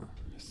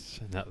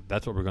And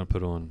that's what we're going to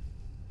put on.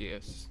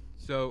 Yes.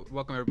 So,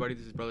 welcome everybody.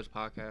 This is Brothers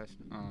Podcast.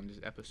 This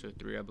is episode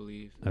 3, I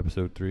believe.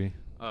 Episode 3.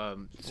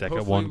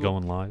 Second one hopefully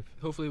going live.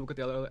 Hopefully, we'll get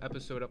the other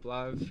episode up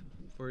live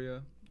for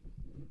you.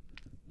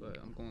 But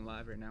I'm going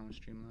live right now on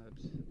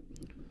Streamlabs.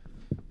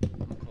 I'm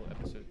going to call it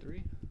episode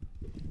 3.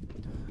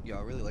 Yeah,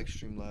 I really like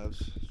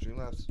Streamlabs.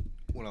 Streamlabs,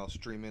 when I was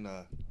streaming,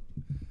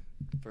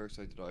 first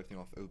I did everything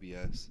off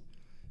OBS.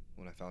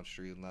 When I found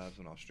Streamlabs,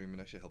 when I was streaming,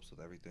 that shit helps with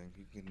everything.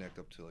 You can connect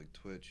up to like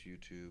Twitch,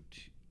 YouTube,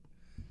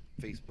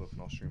 Facebook,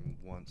 and I'll stream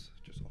once,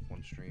 just off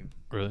one stream.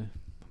 Really?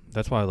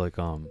 That's why I like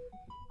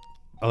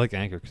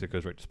Anchor because it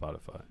goes right to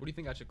Spotify. What do you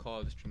think I should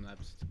call the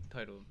Streamlabs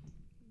title?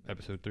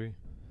 Episode 3.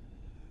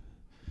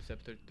 It's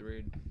episode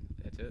 3.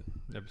 That's it?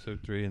 Episode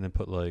 3, and then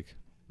put like...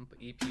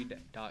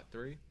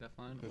 Ep.3, that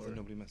fine? Or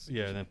nobody messes.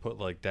 Yeah, and then put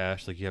like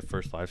dash, like you have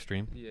first live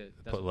stream. Yeah.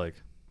 Put like...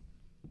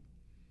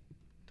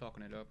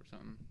 Talking it up or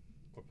something.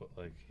 Or put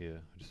like, yeah,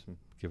 just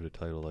give it a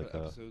title like...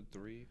 episode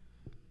 3.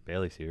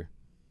 Bailey's here.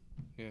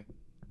 Yeah.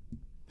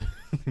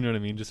 You know what I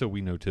mean? Just so we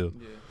know too.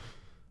 Yeah.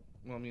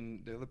 Well, I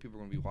mean, the other people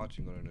are going to be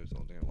watching, going to know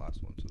something in the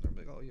last one, so they're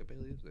like, oh yeah,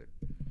 Bailey is there.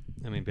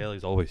 I mean,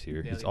 Bailey's always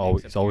here.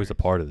 Bailey He's always a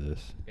part of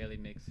this. Bailey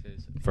makes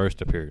his...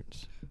 First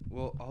appearance.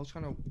 Well, I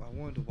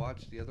wanted to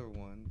watch the other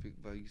one,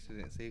 but you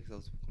didn't say it because I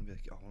was going to be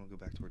like, I want to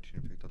go back to where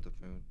Tina picked up the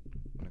phone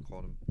when I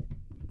called him.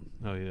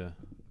 Oh, yeah.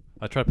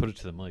 I tried to put it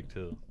to the mic,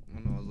 too. I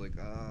know, I was like,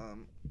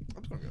 I'm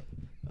just going to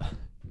go.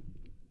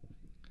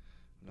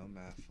 No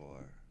math for,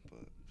 but...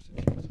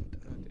 At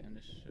the end,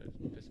 this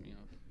should piss me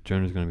off.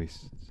 Jonah's going to be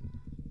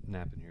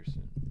napping here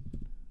soon.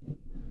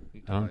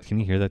 Can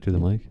you hear that through the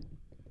mic?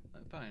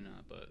 Probably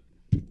not, but...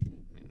 I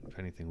mean, if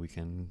anything, we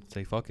can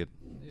say fuck it.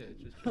 Yeah,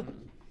 just...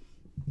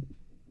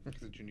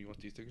 Because Junior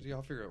wants these stickers. Yeah,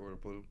 I'll figure out where to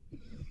put them.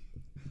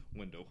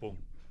 Window. Boom.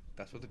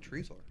 That's what the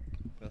trees are.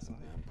 That's not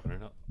I'm putting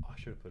it up. I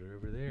should have put it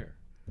over there.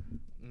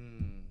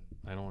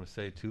 I don't want to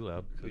say it too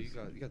loud because...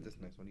 you got this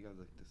next one. You got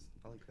like this.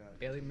 I like that.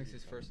 Bailey makes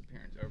his first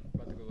appearance. We're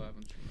about to go live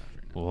on Streamlabs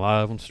right now.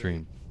 Live on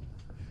stream.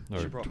 She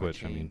Or brought my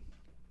Twitch, I chain. mean.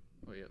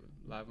 Oh yeah,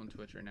 live on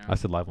Twitch right now. I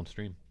said live on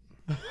stream.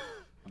 Do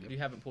you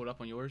have it pulled up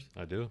on yours?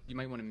 I do. You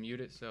might want to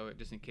mute it so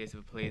just in case if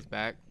it plays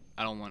back,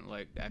 I don't want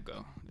like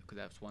echo because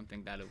that's one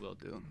thing that it will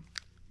do.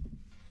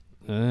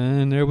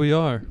 And there we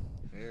are.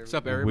 What's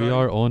up, everybody? We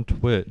are on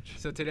Twitch.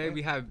 So today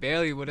we have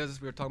Bailey with us.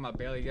 We were talking about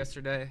Bailey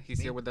yesterday. He's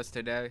here with us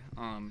today.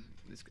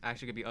 It's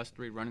actually gonna be us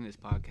three running this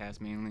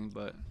podcast mainly,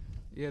 but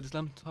yeah, just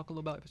let him talk a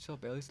little about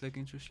yourself, Bailey. So like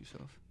introduce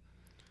yourself.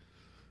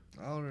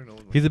 I don't really know.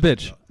 He's a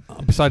bitch.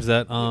 Besides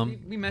that,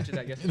 we mentioned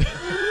that yesterday.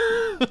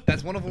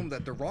 That's one of them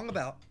that they're wrong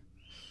about.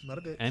 Not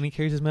a bitch. and he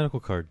carries his medical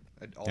card.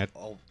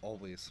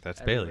 Always.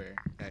 That's Bailey. Everywhere.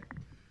 Hey.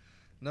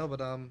 No,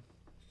 but I don't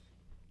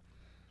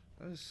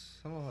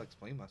know how to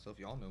explain myself.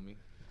 Y'all know me.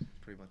 That's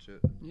pretty much it.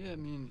 Yeah, I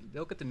mean,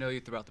 they'll get to know you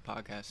throughout the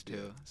podcast, too.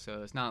 Yeah.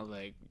 So it's not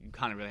like you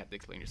kind of really have to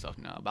explain yourself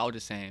now. But I was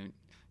just saying,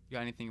 you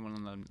got anything you want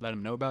to let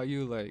them know about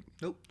you? Like,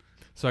 Nope.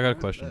 So I got a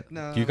question.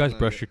 No, Do you guys no,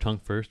 brush yeah. your tongue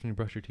first when you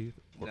brush your teeth?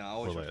 No, I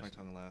always or brush my last?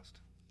 tongue last.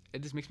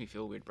 it just makes me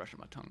feel weird brushing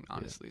my tongue,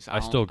 honestly. So I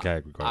don't- still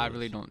gag regardless. I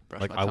really don't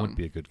brush like my I tongue. wouldn't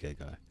be a good gay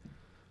guy.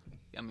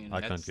 I mean, I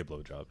that's, couldn't get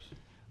blowjobs.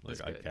 Like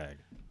that's I good. gag.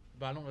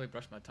 But I don't really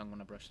brush my tongue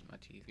when I brush my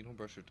teeth. You don't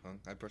brush your tongue.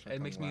 I brush my It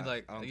tongue makes me last.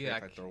 like- I don't yeah,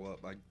 care if I throw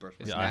up. I brush my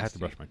It's Yeah, tongue. I have to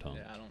nasty. brush my tongue.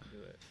 Yeah, I don't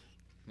do it.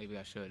 Maybe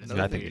I should. It's Yeah, I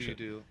Another think thing you should.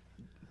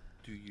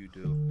 you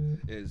do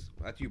is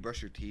after you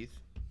brush your teeth,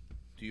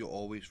 do you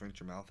always rinse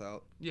your mouth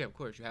out? Yeah, of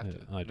course, you have Yeah,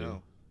 to. I do.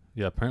 No.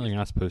 Yeah, apparently you're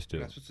not supposed to.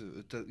 You're not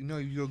supposed to. You know,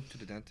 you go to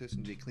the dentist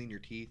and they clean your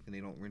teeth and they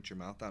don't rinse your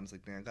mouth out. And it's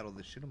like, man, I got all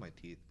this shit on my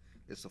teeth.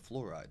 It's the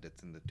fluoride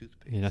that's in the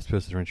toothpaste. You're not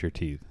supposed to rinse your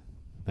teeth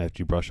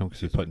after you brush them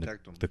because you're Just putting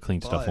protect 'em. the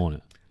clean stuff But on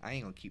it. I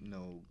ain't gonna keep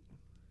no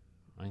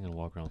I ain't gonna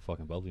walk around with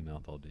fucking bubbly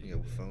mouth all day.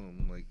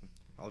 foam. Like,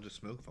 I'll just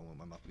smoke if I want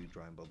my mouth to be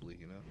dry and bubbly,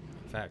 you know?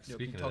 Facts. Yo,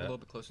 can you Speaking talk of a that, little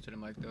bit closer to the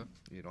mic, though?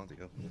 You don't think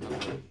of.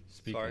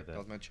 speaking Sorry, of that that,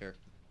 was my chair.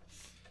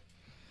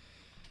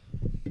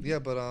 Yeah,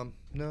 but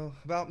no,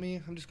 about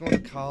me, I'm just going to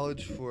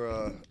college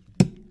for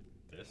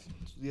this.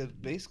 yeah,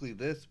 basically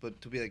this, but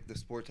to be like the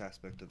sports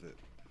aspect of it.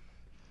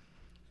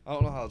 I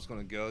don't know how it's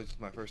gonna go. It's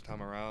my first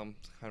time around.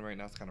 Kind of right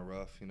now, it's kind of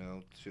rough, you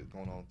know, shit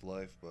going on with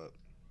life. But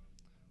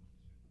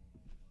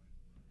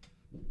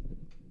you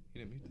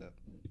didn't mute that.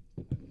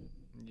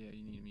 Yeah,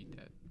 you need to mute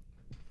that.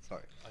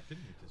 Sorry. I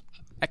didn't mute this.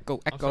 Echo,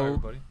 I'm sorry, echo.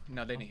 everybody.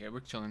 No, they didn't hear. We're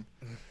chilling.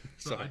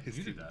 Sorry.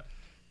 You did that.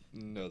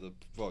 No, the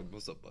wrong.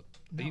 What's up, bud?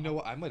 No. You know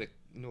what? I might have.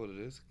 You know what it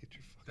is? Get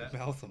your fucking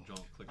mouth off.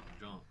 Click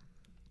your jaw.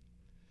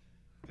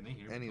 Can they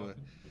hear me Anyway,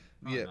 talking?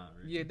 yeah. Not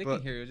really. Yeah, they But-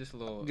 can hear you just a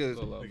little, Good.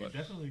 low. They can But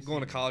definitely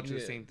Going to see college is Yeah.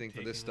 the same thing for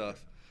this Taking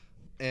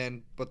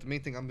stuff. But the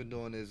main thing I've been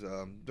doing is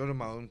doing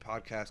my own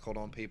podcast called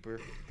On Paper.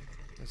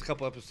 It's a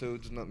couple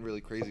episodes, nothing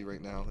really crazy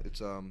right now. It's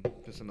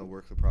just in the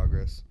work of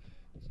progress.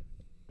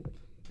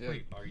 yeah.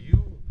 Wait, are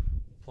you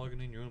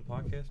plugging in your own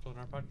podcast on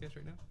our podcast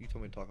right now? You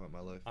told me to talk about my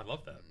life. I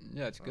love that.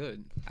 Yeah, it's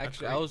good.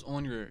 Actually, great. I was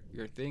on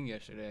your thing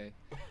yesterday,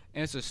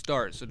 and it's a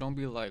start. So don't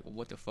be like,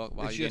 "What the fuck?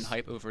 Why are It's you getting just-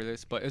 hype over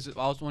this?" But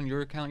I was on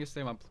your account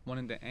yesterday. I went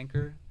into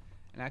Anchor,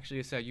 and actually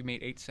it said you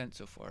made 8 cents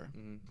so far.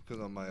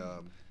 Because on my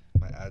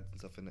my ads and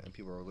stuff in it, and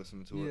people are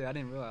listening to it. Yeah, I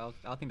didn't realize.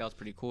 I think that was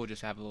pretty cool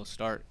just to have a little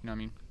start. You know what I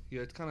mean?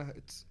 Yeah, it's kind of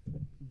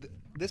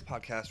this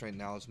podcast right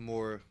now is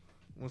more,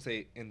 I won't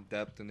say in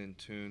depth and in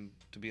tune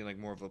to being like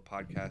more of a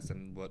podcast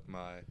than what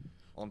my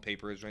on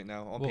paper is right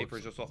now. On paper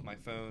is just off my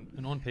phone,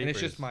 and on paper and it's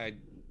just I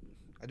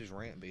just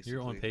rant basically.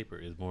 Your on paper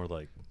is more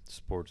like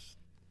sports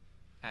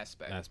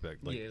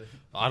aspect. Like, yeah.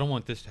 I don't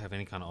want this to have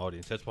any kind of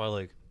audience. That's why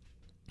like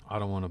I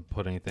don't want to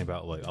put anything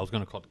about like I was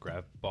gonna call it the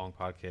Grab Bong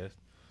podcast,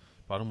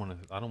 but I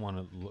don't want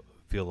to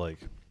feel like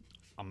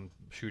I'm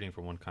shooting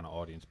for one kind of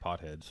audience,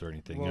 potheads or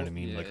anything. You know what I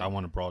mean? Yeah. Like I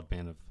want a broad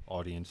band of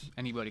audience.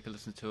 Anybody could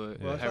listen to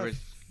it. Well, I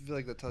feel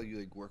like that's how you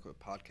like work with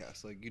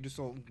podcasts. Like you just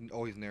don't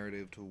always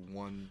narrative to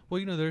one. Well,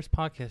 you know, there's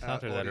podcasts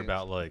out there that are audience.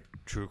 about like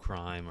true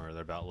crime or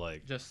they're about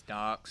like just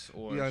stocks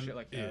or shit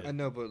like that. Yeah. I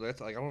know, but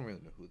that's like I don't really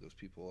know who those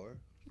people are.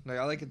 Like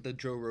I like the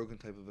Joe Rogan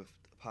type of a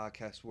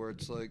podcast where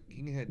it's like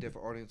he can hit a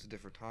different audience at a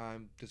different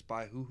time just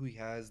by who he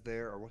has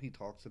there or what he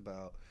talks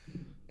about,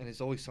 and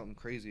it's always something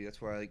crazy.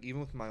 That's why like even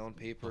with my own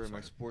paper and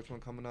my sports one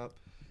coming up,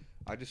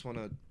 I just want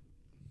to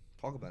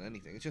talk about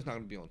anything. It's just not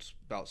going to be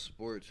about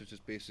sports. It's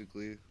just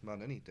basically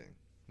about anything.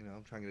 You know,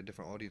 I'm trying to get a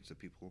different audience of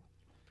people.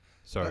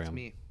 Sorry, that's I'm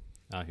me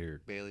out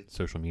here Bailey.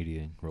 social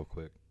mediaing real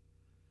quick.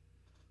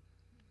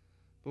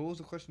 But what was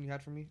the question you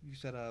had for me? You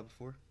said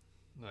before.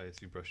 No, yes,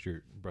 you brushed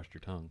your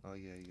tongue. Oh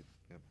yeah,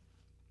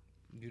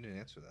 you didn't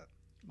answer that.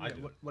 Yeah, I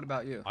do. What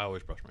about you? I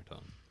always brush my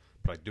tongue,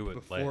 but I do it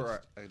Before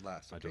last. I do it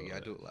last. Okay, I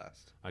do it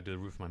last. I do the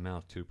roof of my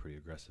mouth too, pretty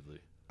aggressively.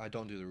 I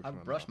don't do the roof I of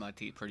my brush mouth. my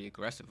teeth pretty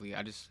aggressively.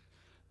 I just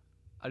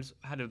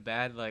had a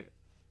bad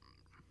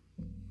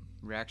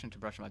reaction to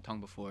brushing my tongue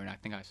before, and I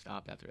think I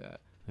stopped after that.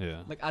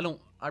 Yeah. Like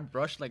I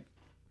brush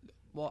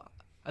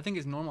I think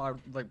it's normal.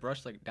 I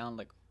brush down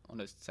on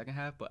the second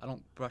half, but I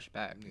don't brush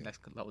back. Yeah.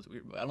 That was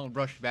weird. But I don't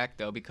brush back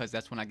though because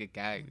that's when I get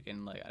gagged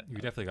and you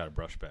definitely got to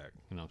brush back.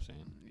 You know what I'm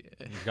saying?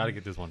 Yeah. You got to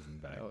get those ones in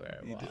the back.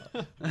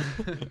 Okay,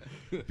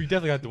 You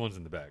definitely got the ones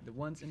in the back. the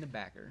ones in the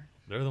backer.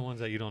 They're the ones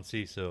that you don't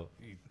see, so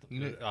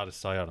You know, out of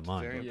sight, out of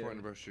mind. Very But important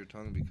to brush your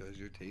tongue because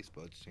your taste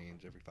buds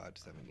change every 5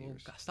 to 7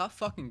 years. God, stop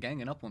fucking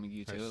ganging up on me,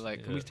 you two. Yes,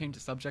 Can we yeah. change the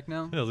subject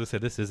now? I was gonna say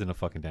this isn't a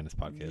fucking dentist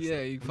podcast.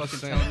 Yeah, you fucking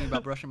saying. telling me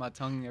about brushing my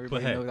tongue.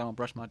 Everybody hey, knows I don't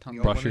brush my tongue.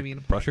 you Brush wanna your be in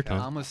a brush your podcast? tongue.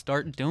 I'm gonna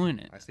start doing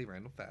it. I say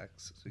random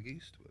facts, so get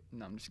used to it.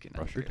 No, I'm just kidding.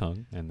 Brush your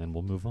tongue, and then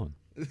we'll move on.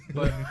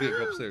 But Go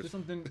upstairs. there's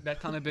something that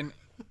kind of been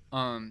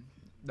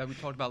that we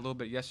talked about a little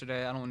bit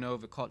yesterday. I don't know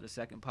if it caught the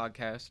second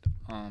podcast,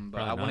 but Probably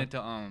I not. wanted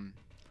to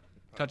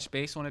touch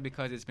base on it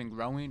because it's been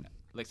growing.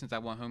 Like since I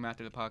went home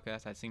after the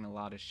podcast, I've seen a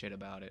lot of shit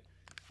about it,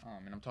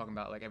 and I'm talking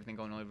about everything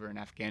going over in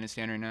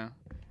Afghanistan right now.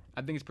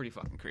 I think it's pretty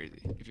fucking crazy,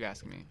 if you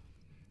ask me.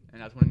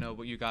 And I just want to know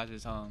what you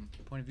guys'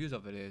 point of views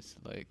of it is.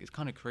 Like, it's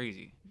kind of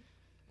crazy.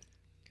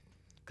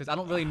 Because I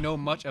don't really know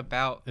much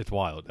about. It's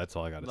wild. That's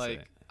all I gotta say.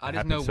 I It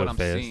just know happened what so I'm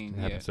fast. seeing. It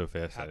Yeah. happened so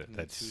fast that Happened in a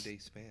that's 2-day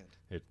span.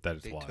 that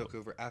is They wild. took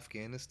over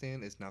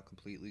Afghanistan. Is now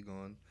completely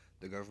gone.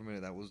 The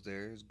government that was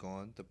there is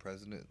gone. The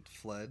president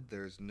fled.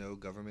 There's no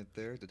government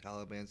there. The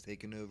Taliban's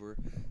taken over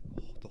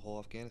the whole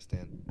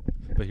Afghanistan.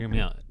 But hear me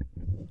out.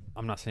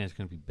 I'm not saying it's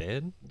gonna be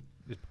bad.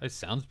 It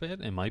sounds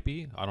bad. It might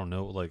be. I don't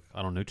know.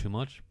 I don't know too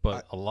much.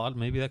 But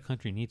maybe that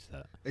country needs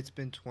that. It's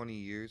been 20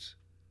 years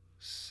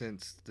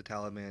since the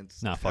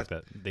Taliban's Nah, fuck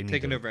that. They need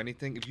taken to, over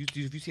anything. Have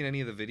you seen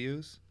any of the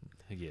videos?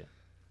 Yeah.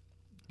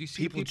 You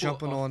see People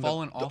jumping on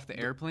falling off the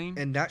airplane?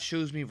 And that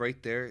shows me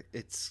right there.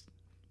 It's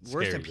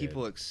worse Scary than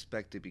people bad.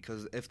 expected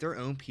because if their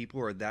own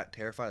people are that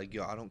terrified, like,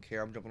 yo, I don't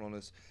care. I'm jumping on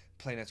this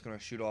plane that's going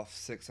to shoot off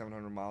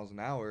 600-700 miles an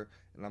hour,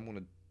 and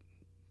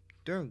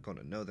they're going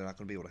to know they're not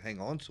going to be able to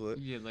hang on to it.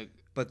 Yeah,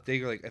 But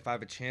they're like, if I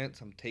have a chance,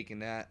 I'm taking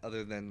that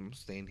other than I'm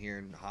staying here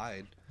and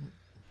hide.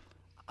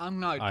 I'm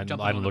not I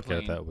jumping don't on a look at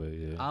plane. it that way.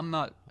 Yeah. I'm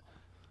not.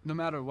 No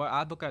matter what,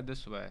 I look at it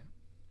this way.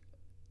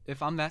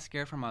 If I'm that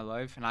scared for my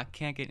life and I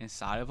can't get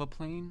inside of a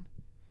plane,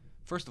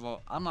 first of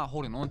all, I'm not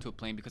holding on to a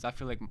plane because I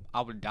feel like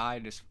I would die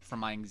just from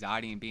my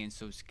anxiety and being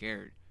so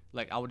scared.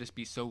 Like I would just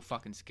be so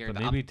fucking scared. But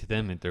that maybe to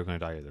them, they're going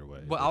to die either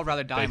way. Well, I'd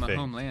rather die in my think.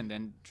 homeland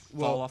than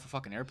fall off a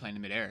fucking airplane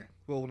in midair.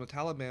 Well, when the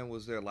Taliban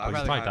was there Oh, last you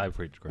rather probably time, die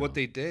before you hit the ground. what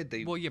they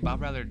did, Well, yeah, but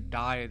I'd rather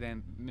die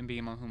than be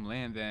in my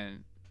homeland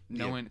than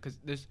knowing because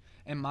there's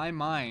in my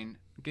mind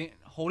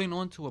holding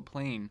on to a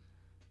plane,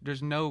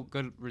 there's no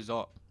good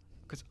result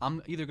because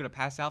I'm either gonna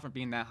pass out from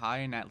being that high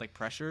and that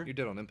pressure. You're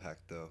dead on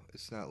impact, though.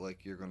 It's not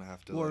like you're gonna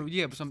have to Or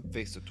yeah, but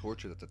face the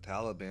torture that the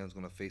Taliban's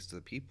gonna face to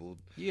the people.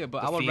 yeah,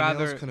 but The I would females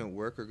rather. couldn't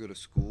work or go to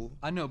school.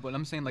 I know, but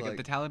I'm saying if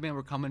the Taliban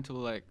were coming to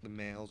The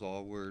males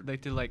all were.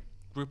 to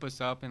group us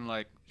up and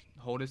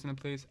hold us in a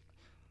place,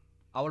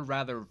 I would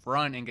rather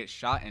run and get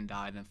shot and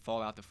die than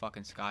fall out the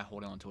fucking sky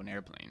holding onto an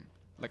airplane.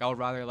 I would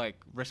rather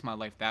risk my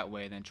life that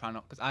way than trying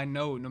to, because I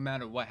know no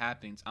matter what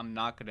happens, I'm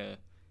not gonna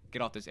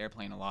get off this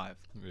airplane alive.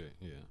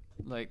 Yeah.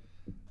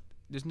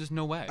 There's just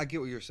no way. I get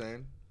what you're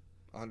saying,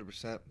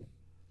 100%,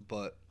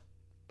 but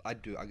I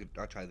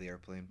try the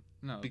airplane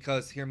No,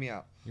 because hear me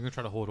out. You're going to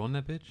try to hold on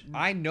that bitch?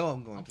 I know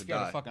I'm going I'm to scared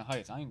die. of fucking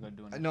heights. I ain't gonna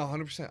do it. No,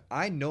 100%.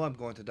 I know I'm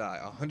going to die.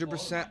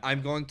 100%.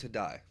 I'm going to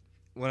die.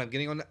 When I'm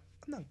getting on that,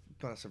 I'm not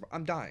going to survive.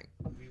 I'm dying.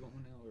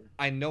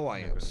 I know I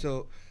am. Okay.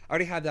 So I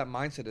already have that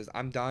mindset as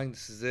I'm dying.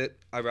 This is it.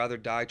 I'd rather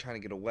die trying to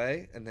get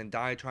away and then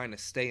die trying to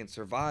stay and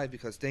survive,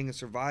 because staying and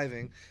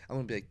surviving, I'm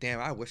going to be like, damn,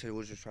 I wish I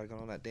would just try to get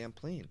on that damn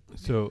plane.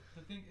 So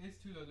The thing is,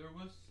 too, though, there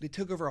was... They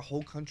took over a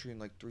whole country in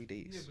like 3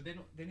 days. Yeah, but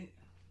they didn't...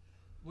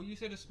 What you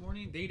said this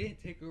morning, they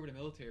didn't take over the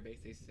military base,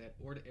 they said,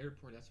 or the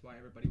airport. That's why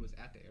everybody was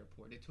at the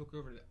airport. They took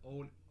over the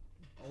old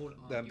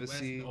The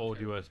embassy. US old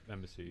military. U.S.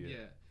 embassy. Yeah. Yeah.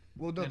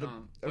 Well, no, And, but-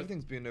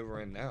 everything's being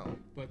overrun now.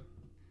 But,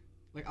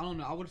 like, I don't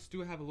know. I would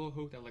still have a little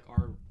hope that, like,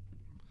 our...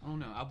 I don't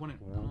know. I don't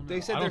know.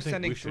 They said I they're don't think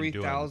sending we should do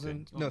 3,000,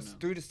 anything. no, Oh, no.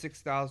 3 to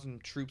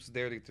 6,000 troops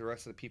there to get the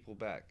rest of the people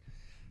back.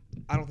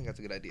 I don't think that's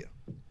a good idea.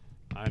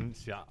 I'm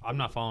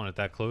not following it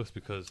that close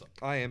because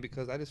I am,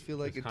 because I just feel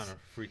like it's kind of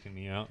freaking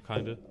me out.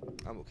 Kind of.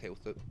 I'm okay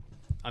with it.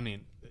 I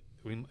mean,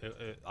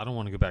 I don't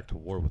want to go back to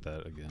war with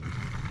that again.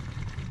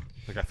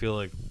 Like I feel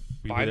like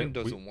Biden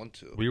doesn't want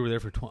to. We were there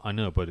for I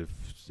know, but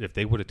if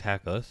they would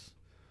attack us,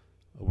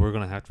 we're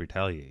gonna have to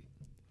retaliate.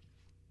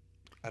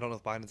 I don't know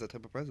if Biden's that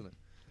type of president.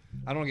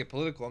 I don't want to get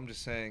political. I'm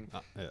just saying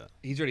Yeah.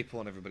 he's already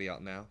pulling everybody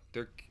out now.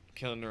 They're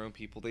killing their own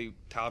people.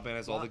 Taliban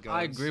has all the guns.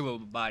 I agree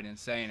with Biden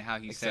saying how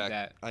he said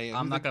that. I am.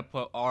 I'm not going to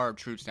put our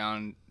troops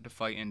down to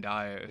fight and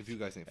die If you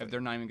guys ain't if they're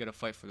not even going to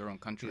fight for their own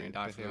country Yeah, and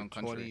die but for their own for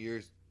 20 country.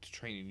 years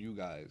training you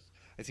guys.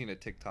 I seen a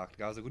TikTok. The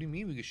guy was like, "What do you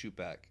mean we could shoot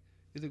back?"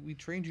 He's like, "We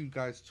trained you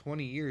guys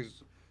 20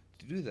 years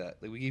to do that.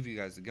 Like we gave you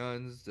guys the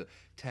guns, the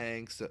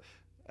tanks,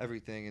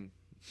 everything,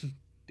 and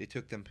they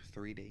took them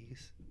 3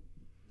 days.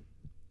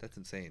 That's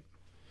insane."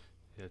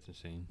 Yeah, it's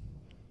insane.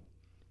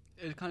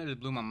 It kind of just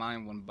blew my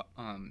mind when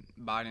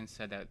Biden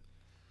said that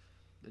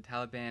the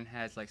Taliban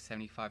has like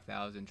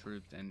 75,000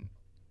 troops and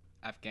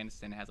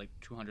Afghanistan has like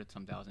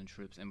 200-some thousand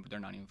troops, and they're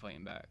not even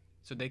fighting back.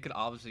 So they could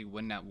obviously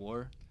win that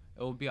war.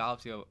 It would be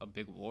obviously a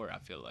big war, I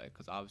feel like,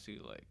 because obviously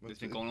like it's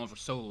been going on for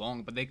so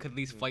long. But they could at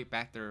least fight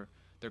back their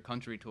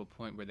country to a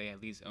point where they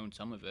at least own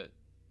some of it.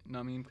 You know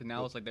what I mean? Because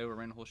now it's like they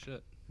overran the whole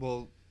shit.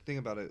 Well, think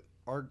about it.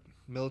 Our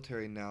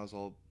military now is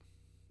all,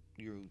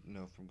 you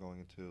know, from going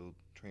into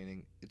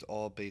training, it's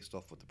all based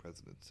off what the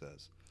president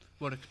says.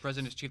 Well, the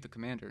president is chief of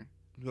commander.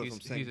 You know what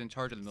I'm saying? He's in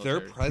charge of the Their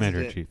military. Commander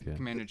in president, chief, yeah.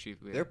 Commander in chief.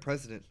 Yeah. their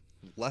president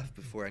left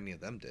before any of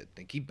them did.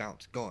 They keep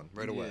bounced, gone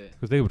right away. Yeah.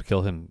 Because they would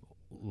kill him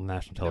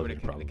national They would've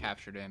television probably.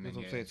 captured him. That's And what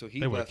I'm yeah. saying. So he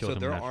They would've left. killed So him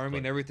their naturally. army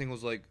and everything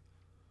was like,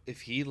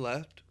 if he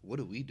left, what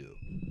do we do?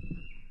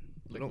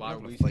 Like, We're why not are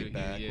gonna we fight still here?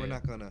 back. Yeah. We're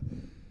not gonna.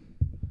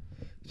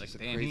 It's Like, just a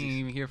damn, he ain't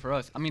even here for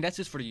us. I mean, that's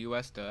just for the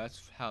U.S. though.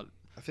 That's how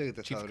I feel like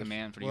that's chief how of it is.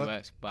 command for the Well,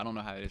 U.S. But I don't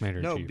know how it is. Commander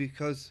in No, chief.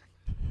 because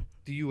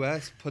the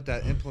U.S. put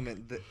that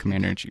implement.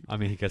 Commander in chief. I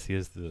mean, I guess he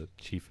is the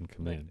chief in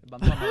command.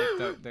 But I'm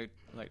talking about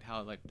like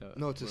how like the.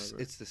 No, it's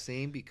whatever. it's the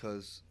same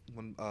because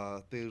when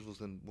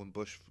when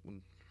Bush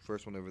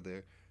first went over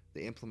there,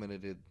 they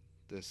implemented it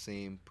the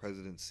same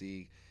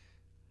presidency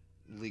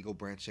legal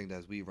branching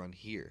as we run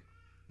here,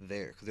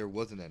 there, because there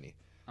wasn't any.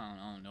 I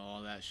don't know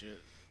all that shit.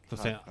 So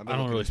I'm saying, I've been I don't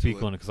looking really into speak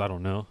it. on it because I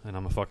don't know, and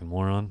I'm a fucking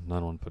moron, and I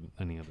don't want to put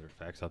any other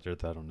facts out there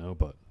that I don't know.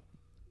 But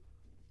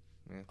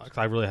Yeah. 'cause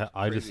I really,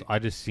 Crazy. I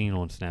just seen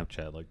on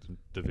Snapchat like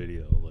the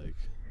video, like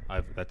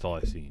that's all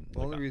I seen. The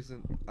Like, only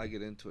reason I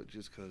get into it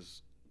just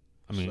because,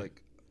 I mean,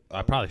 like,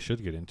 I probably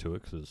should get into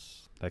it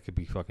because that could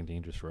be fucking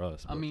dangerous for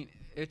us. I but- mean,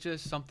 it's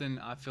just something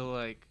I feel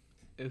like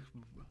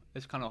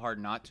it's kind of hard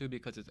not to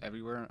because it's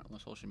everywhere on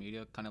social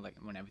media. Kind of like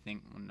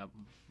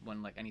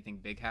when like anything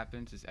big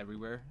happens, it's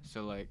everywhere.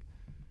 So like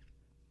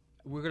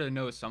we're gonna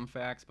know some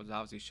facts, but there's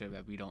obviously shit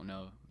that we don't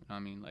know. You know what I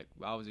mean, like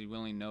obviously we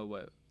only know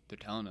what they're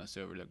telling us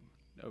over the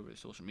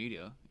social media.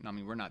 You know what I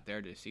mean, we're not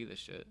there to see this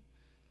shit.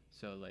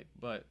 So like,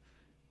 but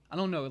I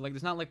don't know. Like,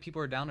 it's not like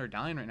people are down or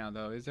dying right now,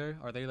 though, is there?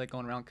 Are they like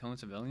going around killing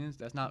civilians?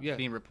 That's not Yeah.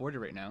 being reported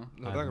right now.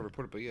 no, I'm not gonna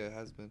report it, but yeah, it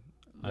has been.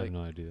 I have Like,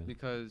 no idea.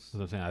 because That's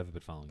what I'm saying. I haven't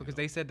been following. because it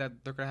they said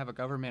that they're gonna have a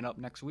government up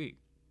next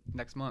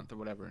month or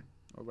whatever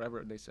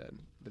they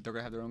said that they're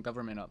gonna have their own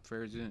government up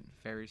very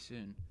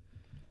soon.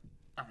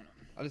 I don't know.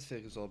 I just feel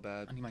like it's all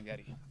bad. I need my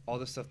Getty. All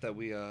the stuff that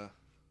we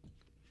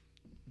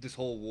this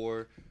whole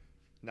war.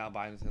 Now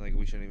Biden's saying like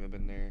we shouldn't even have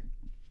been there.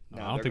 I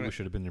Now don't they're think we gonna-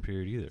 should have been there.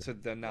 Period either. So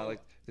then now,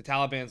 like, the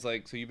Taliban's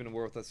like, so you've been in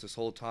war with us this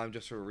whole time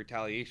just for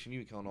retaliation.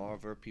 You've been killing all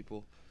of our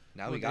people.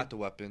 Now Well, we got the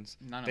weapons.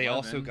 9/11, They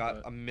also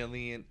got but-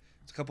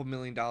 it's a couple $1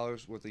 million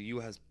worth of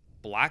U.S.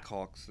 Black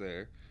Hawks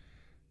there.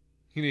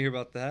 You didn't hear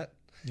about that?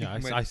 Yeah,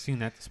 When- I seen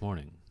that this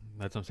morning.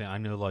 That's what I'm saying. I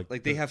know, like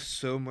Like, they have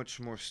so much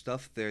more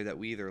stuff there that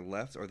we either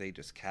left or they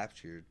just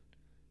captured.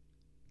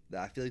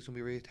 That I feel like it's going to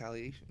be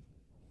retaliation.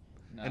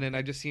 No. And then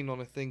I just seen on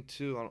a thing,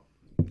 too. I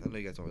know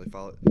you guys don't really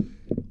follow it.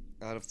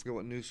 I don't forget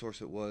what news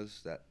source it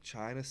was, that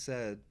China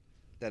said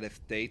that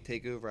if they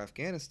take over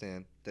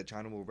Afghanistan, that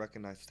China will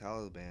recognize the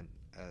Taliban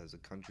as a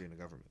country and a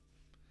government.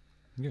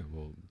 Yeah,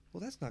 well,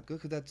 Well, that's not good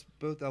because that's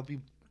both. That'll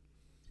be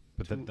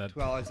but Two- that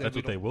two allies that that's we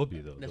what they don't- will be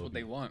though. that's They'll what be,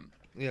 they want.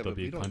 yeah, They'll but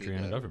be we a don't country need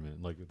and a that.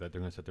 government. Like that,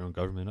 they're gonna set their own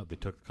government up. They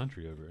took the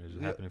country over. It's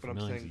Yeah, happening but for I'm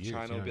millions saying of years.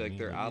 China you will be know like what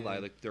their I mean? ally.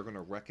 Like they're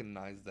gonna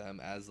recognize them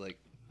as like.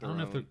 I don't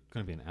know if they're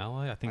gonna be an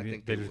ally. I think, I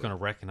think they're they just will.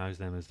 gonna recognize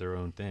them as their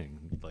own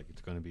thing. Like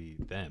it's gonna be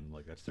them.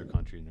 Like that's their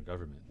country and their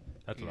government.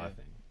 That's what I Yeah.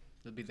 think.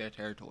 It'll be their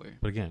territory.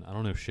 But again, I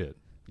don't know shit.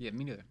 Yeah,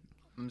 me neither.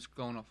 I'm just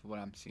going off of what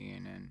I'm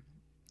seeing and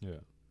Yeah.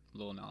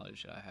 little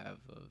knowledge that I have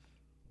of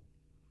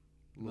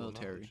Little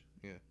military. knowledge.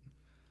 Yeah.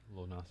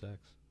 Lil Nas X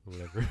or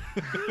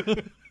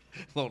whatever.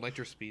 Low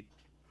nitro speed.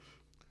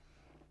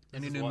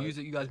 Any is new why-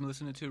 music you guys been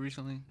listening to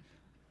recently?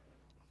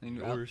 Any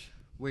new Yours.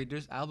 Wait,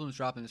 there's albums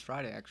dropping this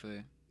Friday actually.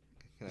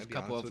 Can There's I a be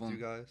couple honest of with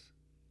you them. guys?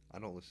 I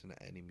don't listen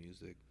to any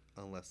music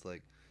unless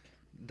like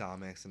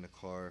Domex in the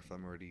car. If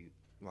I'm already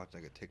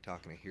watching like a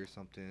TikTok and I hear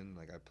something,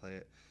 like I play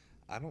it.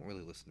 I don't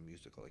really listen to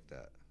music like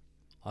that.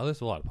 I listen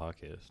to a lot of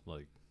podcasts.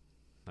 Like,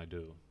 I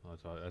do.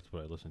 That's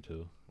what I listen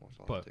to. I watch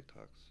a lot But- of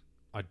TikToks.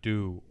 I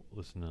do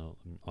listen to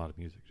a lot of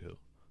music too.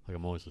 Like,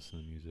 I'm always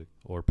listening to music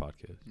or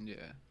podcasts. Yeah.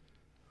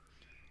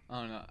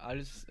 I don't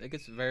know. It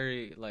gets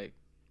very like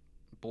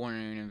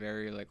boring and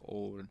very like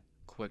old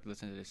quick to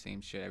listen to the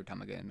same shit every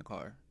time I get in the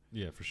car.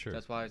 Yeah, for sure.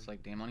 That's why it's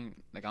like, damn, I don't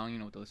even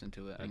know what to listen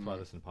to. That's why I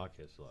listen to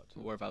podcasts a lot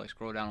too. Or if I like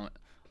scroll down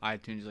on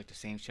iTunes, like the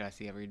same shit I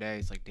see every day,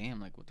 it's like, damn,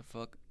 like what the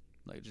fuck?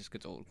 Like it just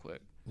gets old quick.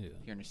 Yeah,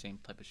 Hearing the same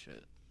type of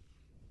shit.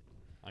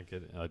 I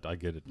get it. I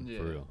get it Yeah.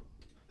 for real.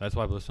 That's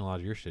why I listen to a lot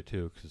of your shit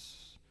too,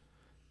 because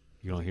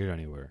you don't hear it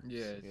anywhere.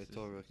 Yeah, It's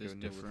all like just a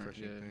new different.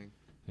 refreshing Yeah. thing.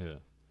 Yeah.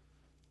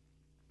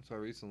 That's why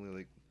recently,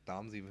 like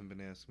Dom's even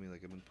been asking me,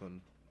 like I've been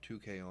putting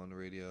 2K on the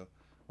radio,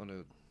 on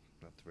the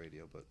not the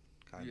radio, but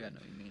kind Yeah, I of. know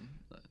what you mean.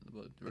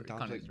 And Dom's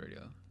Context like-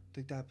 radio.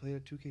 Think Dad played a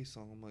 2K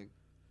song. I'm like,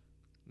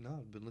 no,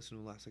 I've been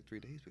listening to the last like 3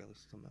 days. We gotta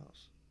listen to something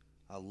else.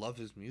 I love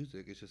his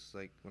music. It's just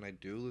like when I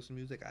do listen to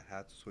music, I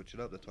have to switch it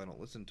up. That's why I don't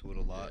listen to it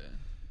a lot. Yeah.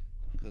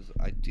 Because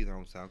I either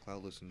on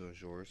SoundCloud listen to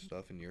your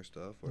stuff and your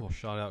stuff, or Well,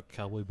 shout out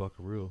Cowboy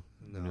Buckaroo.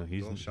 No,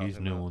 you know, don't shout he's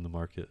him new out. on the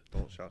market.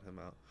 don't shout him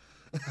out.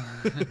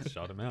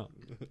 Shout him out.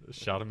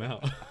 Shout him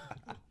out.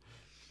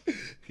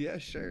 Yeah,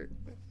 sure.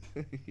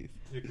 Yeah,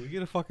 can we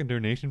get a fucking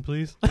donation,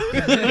 please?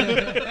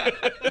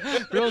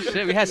 Real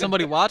shit. We had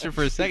somebody watching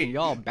for a second.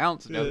 Y'all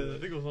bounced. Yeah, I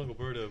think it was Uncle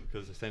Berto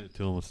because I sent it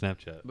to him on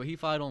Snapchat. But he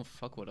probably don't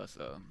fuck with us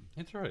though.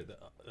 It's alright.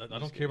 I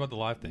don't care about the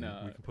live thing.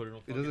 No. We can put it on.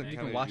 It fucking doesn't You Anchor.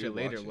 count. can watch you it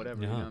later, watch it.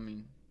 whatever. Yeah. You know what I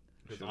mean?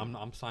 'Cause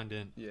I'm signed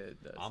in. Yeah,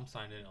 it does. I'm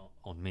signed in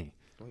on me.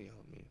 Don't yell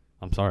at me.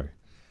 I'm sorry.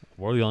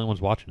 We're the only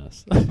ones watching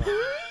us.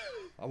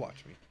 I'll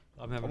watch me.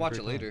 I'm having I'll a watch great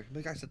it time. later.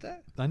 Like I said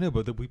that. I know,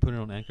 but we put it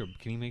on Anchor.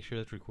 Can you make sure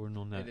that's recording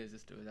on that? It is.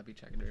 Let's do it. I'll be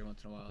checking every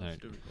once in a while. Let's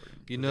Alright. do recording.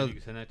 You So know, then you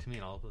can send that to me,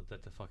 and I'll put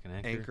that to fucking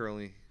Anchor. Anchor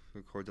only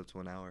records up to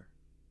an hour.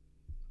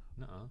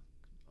 Nuh-uh.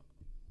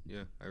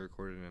 Yeah, I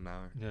recorded in an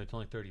hour. No, it's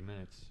only 30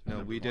 minutes. No,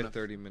 Remember, we when did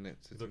 30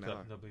 minutes. we It's an looked hour.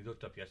 up, no, we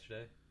looked up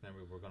yesterday.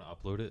 Remember, we're gonna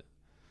upload it.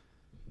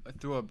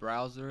 Through a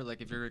browser,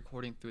 like if you're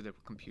recording through the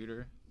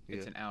computer,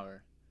 it's Yeah. an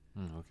hour.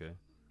 Okay.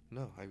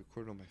 No, I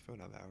recorded on my phone.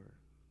 I have an hour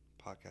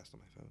podcast on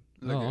my phone.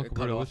 No, Like, Uncle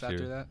cut Berto off was after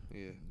here. that.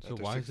 Yeah. So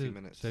after why 60 is it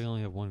minutes. they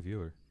only have one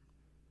viewer?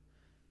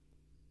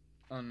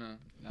 Oh no,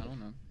 I don't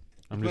know.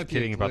 I'm It just might be a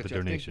kidding about the glitch. I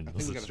think- donation. I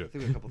This think, is I joke.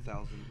 think we got a couple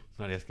thousand.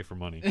 Not asking for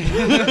money.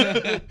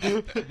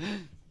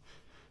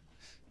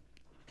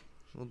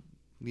 Well,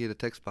 yeah, the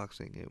text box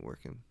ain't getting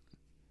working.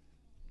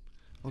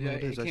 Oh, yeah, no,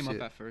 it it is. I came see up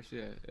it. at first.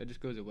 Yeah, it just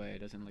goes away. It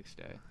doesn't like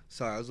stay.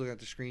 Sorry, I was looking at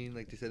the screen.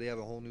 Like they said, they have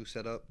a whole new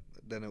setup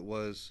than it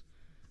was.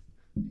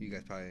 You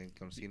guys probably ain't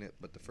gonna seen it,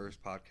 but the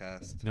first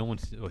podcast, No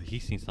one's. Well,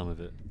 he's seen some of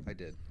it. I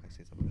did. I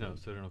seen something. No,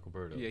 so did Uncle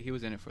Berto. Yeah, he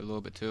was in it for a little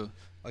bit too.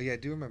 Oh yeah, I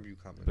do remember you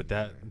commenting. But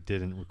that on there.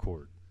 didn't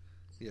record.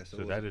 Yeah, So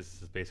it that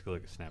wasn't- is basically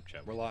like a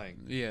Snapchat. we're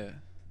lying. Yeah.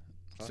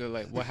 Huh? So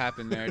like, what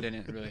happened there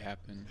didn't really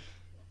happen.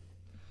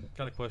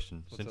 Got a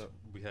question. What's Since up?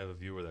 we have a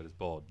viewer that is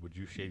bald, would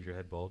you shave your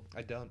head bald?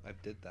 I don't. I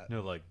did that.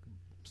 No, like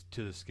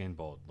to the skin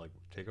bald. Like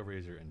take a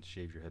razor and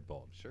shave your head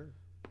bald. Sure.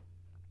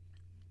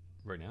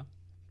 Right now?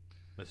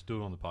 Let's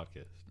do it on the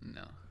podcast.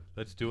 No,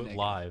 Let's do it Negative.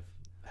 live.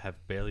 Have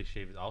Bailey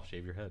shave it. I'll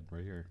shave your head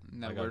right here.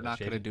 no, I got we're it. not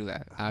Shave gonna it. do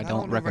that. I I don't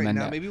know right recommend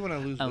now. that Maybe when I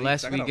lose weight,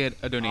 unless I we gotta- get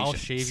a donation. I'll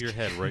shave your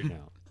head right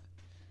now.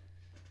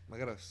 I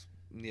gotta.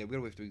 Yeah, we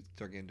gotta wait till we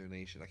start getting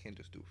donation. I can't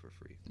just do it for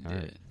free. All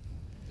right.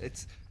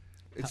 It's.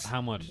 H- It's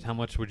how much? How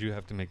much would you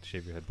have to make to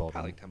shave your head bald?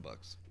 probably $10.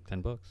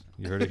 $10.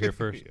 You heard it here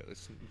first. Yeah,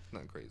 it's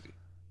not crazy.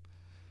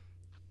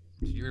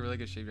 You're really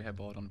gonna shave your head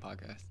bald on the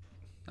podcast.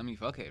 I mean,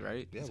 fuck it,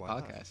 right? Yeah, It's a why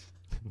not? podcast.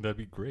 That'd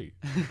be great.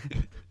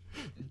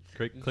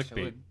 Great Just clickbait.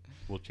 chilling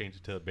We'll change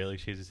it to Bailey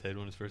shaves his head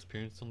on his first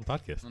appearance on the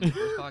podcast. on the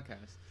first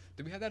podcast.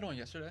 Did we have that on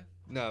yesterday?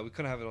 No, we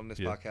couldn't have it on this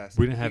Yeah. podcast.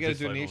 We didn't If have get this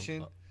a live on-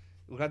 donation. It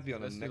would have to be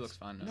on the This next. looks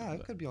fine. No, it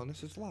but could be on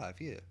this. It's live.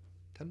 Yeah,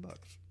 $10.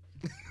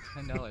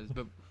 $10,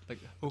 but like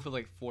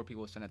hopefully like 4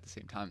 people send at the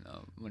same time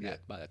though. When Yeah.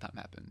 that by that time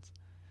happens,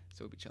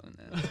 so we'll be chilling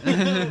what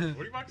then.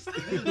 are you about to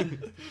say?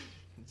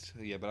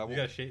 Yeah, but I You won't.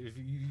 gotta shave.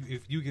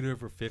 If you get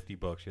over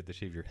 $50, you have to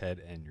shave your head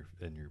and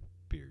your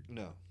beard.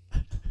 No,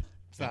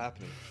 it's not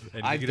happening. And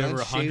if I've you get done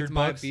over shaved $100,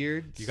 my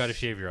beard. you gotta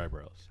shave your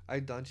eyebrows.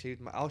 I've done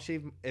shaved my. I'll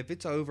shave if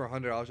it's over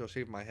 $100. I'll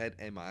shave my head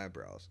and my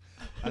eyebrows.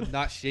 I'm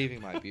not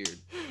shaving my beard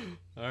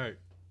All right.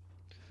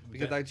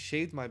 because I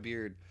shaved my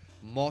beard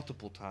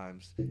multiple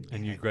times.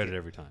 And you I regret it get-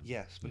 every time.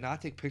 Yes, but now I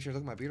take pictures,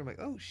 look at my beard. I'm like,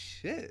 oh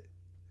shit.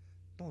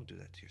 don't do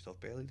that to yourself,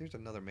 Bailey. There's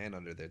another man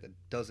under there that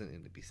doesn't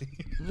need to be seen.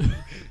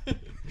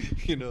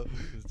 You know?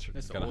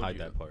 That's the Gotta old hide you.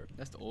 that part.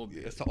 That's the old.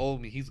 Yeah, it's the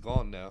old me. He's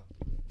gone now.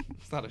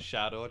 It's not a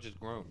shadow. I just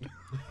grown.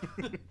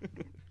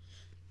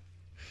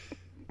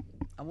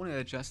 I want to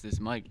adjust this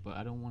mic, but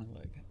I don't want to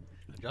like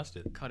Adjust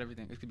it. cut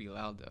everything. It could be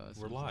loud though.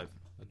 We're live.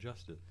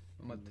 Adjust it.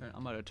 I'm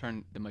about to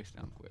turn the mics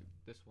down quick.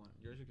 This one,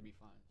 yours could be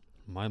fine.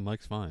 My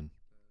mic's fine.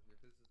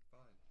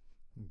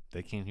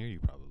 They can't hear you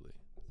probably,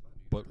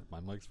 but my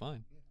mic's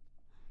fine.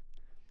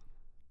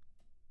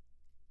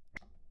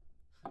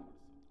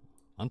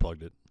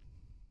 Unplugged it.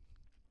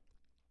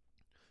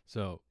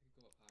 So,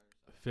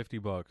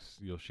 $50,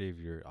 you'll shave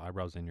your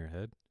eyebrows and your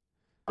head,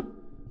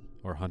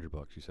 or $100.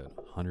 You said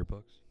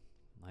 $100.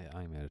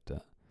 I'm mad at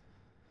that.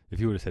 If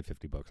you would have said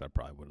 $50, I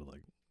probably would have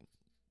like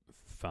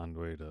found a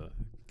way to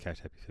cash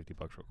happy $50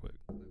 real quick.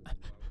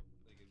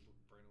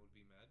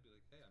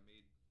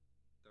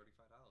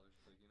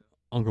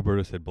 Uncle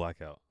Berto said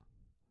blackout.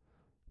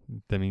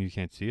 That means you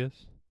can't see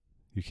us?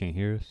 You can't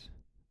hear us?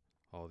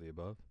 All of the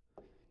above?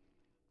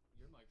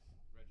 Your mic's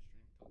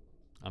registering.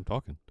 I'm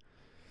talking.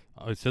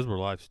 Oh, it says we're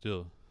live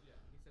still. Yeah,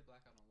 he said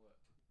blackout on what?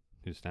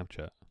 His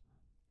Snapchat.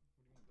 What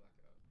do you mean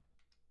blackout?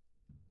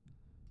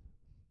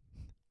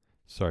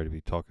 Sorry to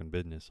be talking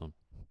business on.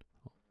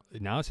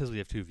 Now it says we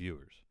have 2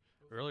 viewers.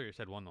 Earlier it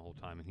said 1 the whole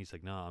time, and he's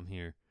like, "Nah, I'm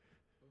here."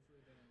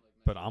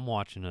 But I'm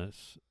watching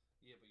us.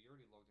 Yeah, but you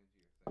already logged into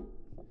your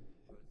thing.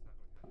 So it's not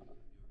going to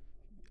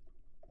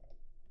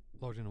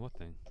have Logged into what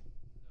thing?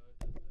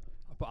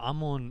 But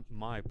I'm on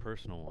my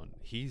personal one.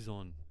 He's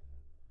on.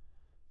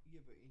 Yeah,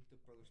 but ain't the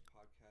Brothers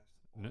podcast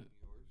No, on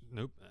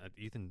yours? nope.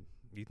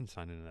 Ethan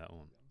signed into that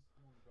one.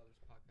 I'm on Brothers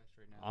podcast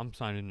right now. I'm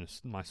signed into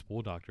my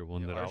Spool Doctor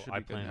one Yeah, that ours should I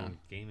be good plan now. on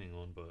gaming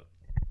on, but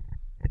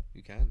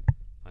You can.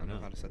 I I know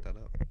know. how to set that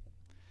up.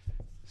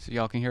 So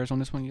y'all can hear us on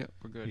this one? Yep,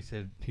 we're good. He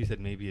said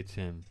maybe it's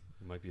him.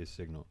 It might be a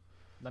signal.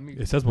 Let me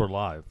It says we're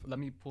live,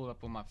 pull it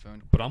up on my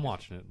phone. but I'm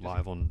watching it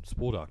live on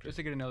Spool Doctor. Just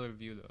to get another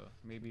view though.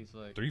 Maybe it's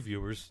like 3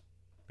 viewers.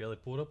 Bailey,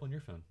 pull it up on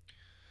your phone.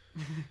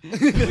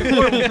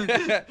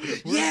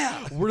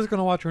 Yeah. We're just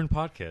gonna watch our own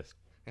podcast.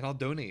 And I'll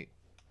donate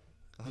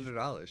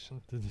 $100.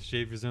 To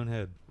shave his own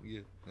head. Yeah.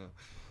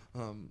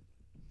 No.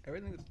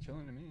 everything's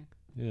chilling to me.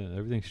 Yeah,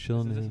 everything's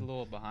chilling. This to is a him.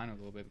 little behind a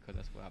little bit because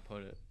that's where I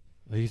put it.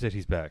 He said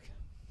he's back.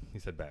 He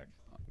said back.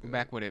 We're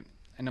back with it,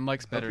 and the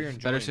mic's Hope better. you're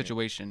enjoying Better it.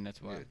 situation.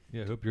 That's why. Yeah.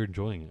 Yeah, I hope you're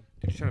enjoying it.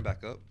 Did you turn it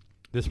back up?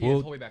 This Yeah, it's all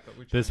will the way back up.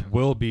 We're this trying to-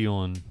 will be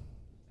on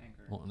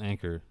Anchor.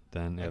 Anchor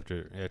then Yeah.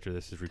 after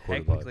this is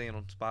recorded live. Technically, and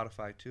on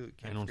Spotify too.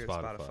 Can't And on forget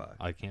Spotify.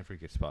 I can't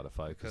forget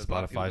Spotify because Because a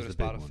lot of people Spotify go is to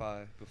the big one.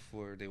 Spotify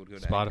before they would go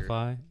to Anchor.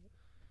 Spotify.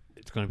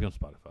 It's going to be on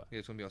Spotify. Yeah,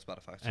 it's gonna be on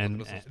Spotify. So And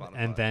listen to Spotify.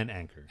 and then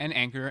Anchor. And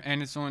Anchor,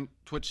 and it's on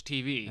Twitch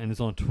TV. And it's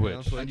on Yeah, on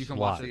Twitch. Twitch. And you can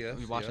live. watch it.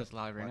 We watch this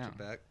live right Watch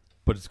now. it back.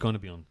 But it's going to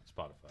be on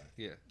Spotify.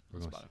 Yeah.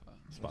 We're On going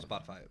Spotify. On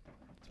Spotify.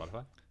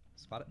 Spotify?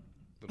 Spot it.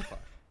 Go to Spotify.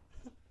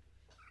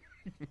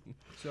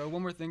 So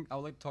one more thing I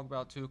would like to talk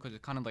about too, because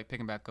it's kind of like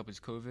picking back up is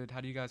COVID.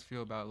 How do you guys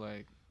feel about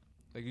like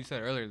you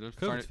said earlier,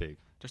 COVID's fake.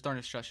 they're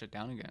starting to shut shit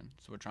down again.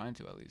 So we're trying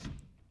to at least.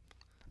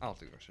 I don't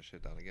think we're gonna shut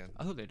shit down again.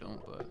 I hope they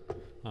don't, but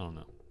I don't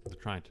know. They're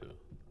trying to.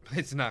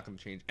 It's not gonna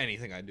change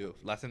anything I do.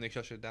 Last time they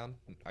shut shit down,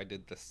 I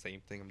did the same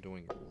thing I'm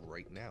doing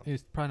right now.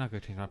 It's probably not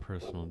going to change my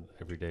personal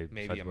everyday.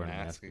 Maybe besides a wearing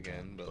mask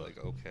again, but like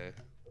okay.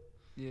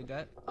 yeah,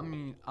 that I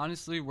mean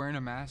honestly, wearing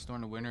a mask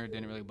during the winter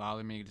didn't really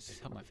bother me. It just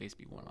helped my face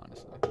be warm,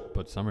 honestly.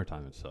 But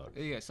summertime it sucks.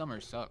 Yeah,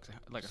 summer sucks.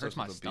 Like it Sucks hurts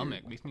my with a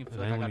stomach. beard. Makes me feel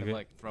And like then I when gotta you get-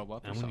 like throw up or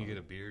And when something. you get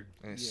a beard,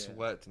 And it Yeah.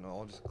 sweats and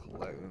all just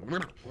collect.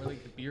 Or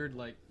like the beard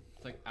like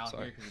it's like out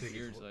Sorry. here because the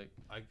beard's like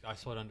I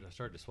started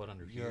to sweat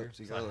under Yeah, here.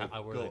 so you So gotta, like, I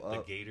wear go like the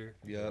up. gaiter.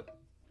 Yep.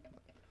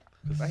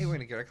 I hate when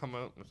a gator come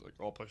out and it's like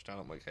all pushed down.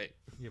 I'm like, hey,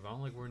 Yeah, but I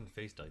don't like wearing the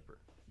face diaper.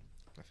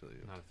 I feel you.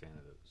 I'm not a fan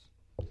of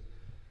those.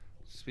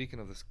 Speaking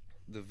of this,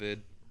 the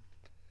vid.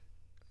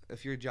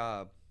 If your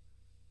job,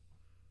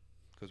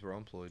 because we're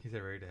employed, He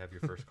said ready to have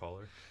your first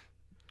caller.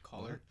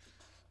 collar.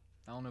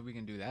 I don't know if we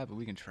can do that, but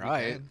we can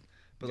try it. can.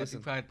 But But listen,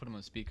 we probably put them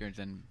on speakers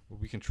and Well,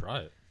 we can try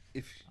it.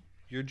 if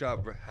your job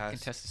I can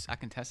has test this. I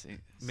can test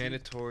it. See.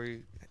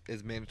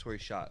 mandatory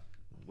shot,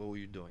 what were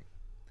you doing?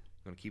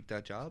 Gonna keep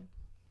that job?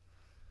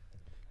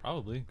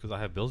 Probably because I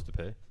have bills to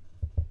pay.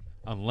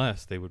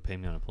 Unless they would pay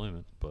me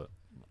unemployment, but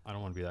I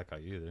don't want to be that guy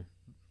either.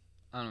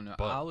 I don't know.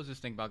 But- I was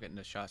just thinking about getting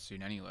the shot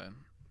soon anyway.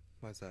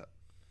 Why's that?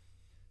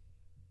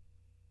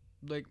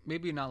 Like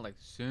maybe not like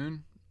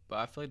soon, but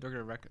I feel like they're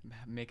gonna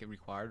make it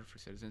required for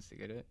citizens to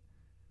get it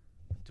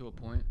to a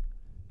point.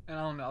 And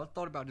I don't know. I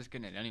thought about just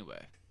getting it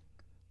anyway.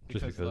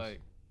 Just because?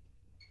 like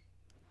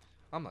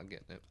I'm not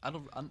getting it.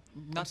 I'm I'm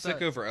not sick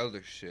that, over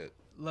other shit.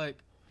 like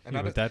And Yeah,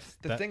 I but just- that's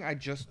the that, thing I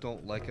just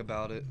don't like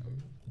about it,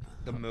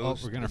 the Oh,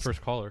 most, we're getting our that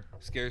first caller.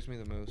 scares me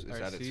the most is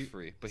Alright, that see- it's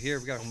free. But here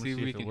we got I'm gonna see if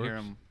see we if it can hear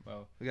works. him.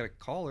 Well, a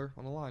caller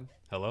on the line.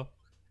 Hello.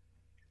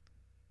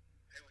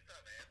 Hey, what's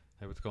up, man?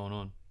 Hey, what's going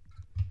on?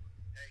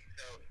 Hey,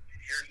 so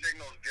your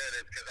signal's good.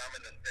 It's because I'm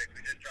in the sticks.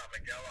 We just dropped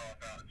Miguel off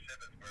out in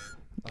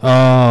Shippensburg.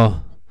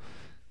 Oh,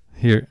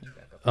 here.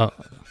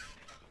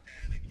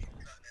 And it keeps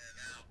cutting in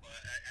and out. But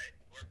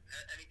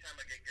anytime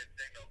I get good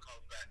signal,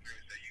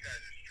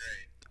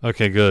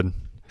 Okay, good. So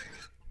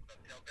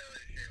tell Bailey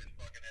to shave his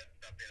fucking head and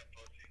stop being a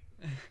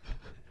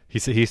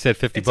pussy. He said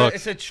 $50 It's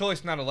bucks. a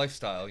choice, not a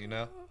lifestyle, you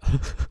know? You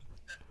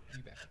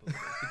back up a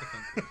little bit.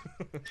 Keep the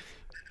phone close.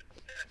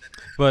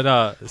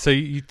 But so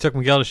you took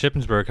Miguel to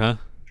Shippensburg, huh?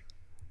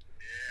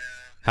 Yeah.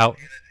 How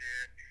He is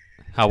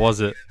here. how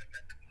was it? It was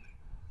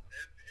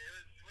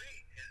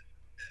sweet.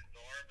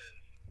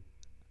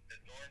 His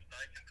dorm's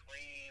nice and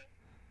clean.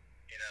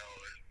 You know,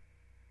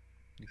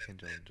 You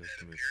can't it just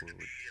move appeared to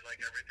forward. be like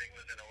everything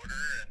was in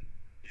order, and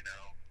you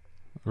know,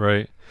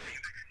 Right.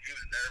 he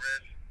was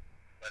nervous,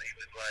 but he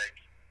was like,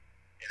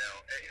 you know,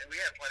 we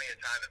had plenty of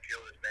time to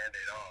peel this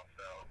Band-Aid off,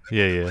 so it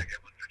Yeah, wasn't yeah. like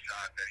it was the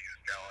shock that he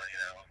was going, you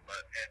know.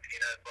 But and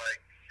Tina's like,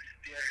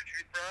 do you have your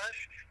toothbrush?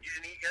 You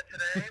didn't eat yet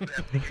today? We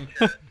have to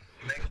get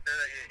you make sure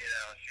that you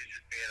know, she's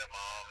just being a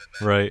mom, and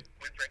then Right.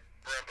 we picked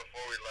for him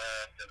before we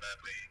left, and then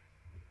we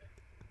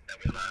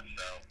left.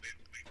 So we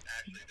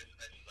actually this is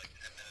like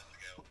 10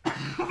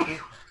 minutes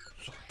ago.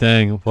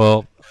 Dang.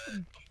 Well,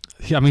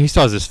 I mean, he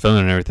still has his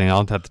phone and everything.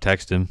 I'll have to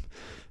text him.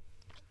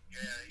 Yeah,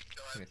 he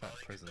still has He's not in he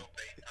can prison. still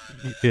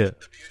FaceTime. Yeah.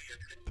 The beauty of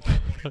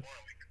 2021,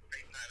 we can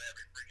FaceTime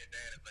every freaking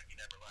day, and it's like he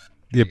never left.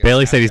 Yeah. got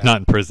Bailey said he's Snapchat. not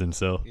in prison,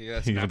 so Yeah,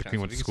 he went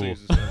Snapchat, to so school. you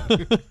can still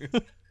use his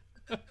phone.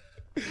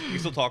 You can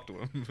still talk to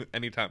him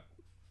anytime.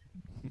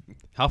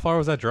 How far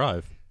was that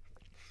drive?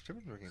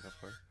 Shippensburg ain't that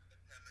far.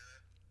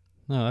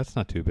 No, that's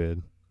not too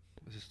bad.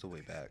 It's just the way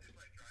back.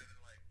 Like driving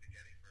like to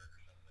Gettysburg or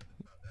something.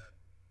 It's not that,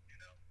 you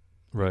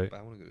know. Right. But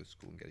I want to go to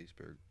school in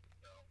Gettysburg.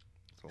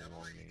 It's a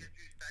long name.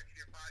 Back to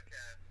your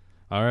podcast.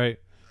 All right.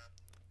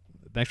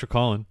 Thanks for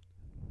calling.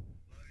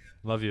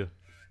 Love you.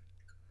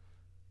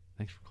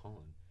 Thanks for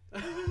calling.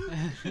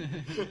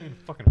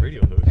 Fucking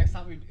radio host. Next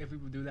time if we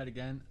would do that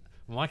again,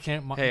 Why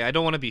can't my Hey, I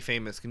don't want to be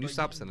famous. Can you like,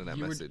 stop sending that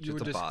you message? You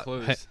It's were a just bot.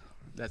 close. Hey.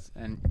 That's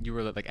and you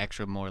were like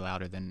extra more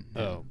louder than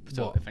him. Oh,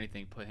 So well- if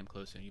anything, put him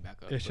closer and you back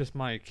up. It's But- just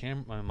my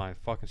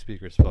fucking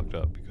speaker's fucked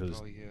up because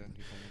Oh, yeah. you told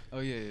me. Oh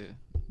yeah, yeah.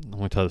 I'm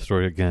gonna tell the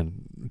story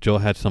again. Jill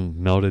had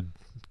some melted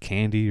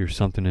candy or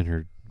something in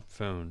her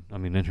phone. I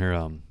mean, in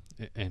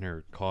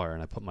her car,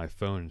 and I put my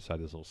phone inside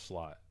this little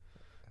slot,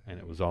 and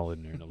it was all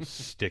in there, and it was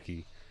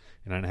sticky,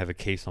 and I didn't have a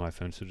case on my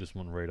phone, so it just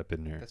went right up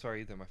in there. That's why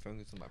either my phone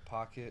gets in my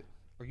pocket,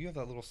 or you have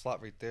that little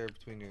slot right there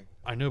between your.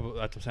 I know, but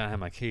that's what I'm saying. I have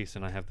my case,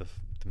 and I have the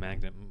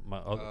magnet.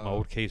 My Oh.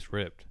 old case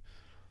ripped,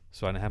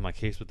 so I didn't have my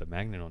case with the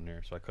magnet on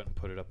there, so I couldn't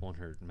put it up on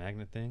her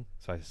magnet thing.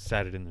 So I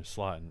sat it in the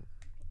slot, and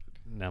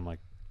now my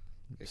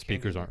It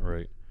speakers can't aren't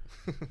right.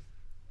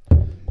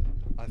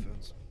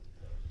 iPhones.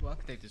 Well, I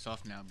can take this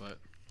off now, but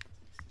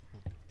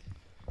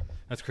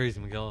That's crazy,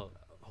 Miguel.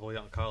 All the way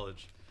out in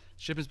college.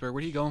 Shippensburg,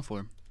 what are you going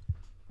for?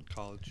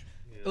 College.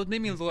 It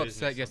made me a little Business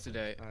upset something.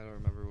 yesterday I don't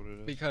remember what it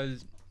is.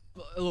 because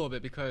a little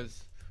bit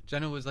because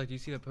Jenna was like, "Do you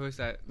see the post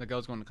that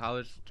Miguel's going to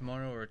college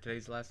tomorrow or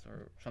today's last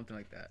or something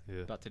like that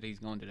Yeah. about today's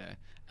going today?"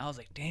 I was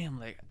like, "Damn!"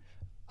 Like,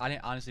 I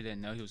honestly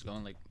didn't know he was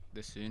going like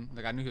this soon.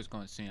 Like, I knew he was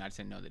going soon. I just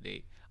didn't know the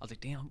date. I was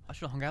like, "Damn! I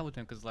should have hung out with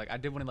him because like I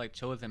did want to like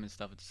chill with him and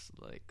stuff. It's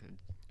like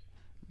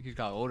he's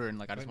got older and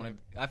like I just Right, want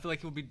to. I feel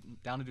like he'll be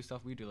down to do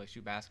stuff we do, like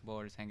shoot basketball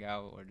or just hang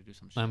out or to do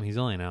some shit. I mean, he's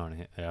only an hour and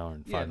 5 yeah,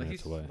 like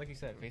minutes he's away. like you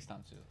said,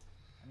 FaceTime too.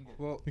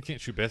 Well, You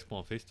can't shoot basketball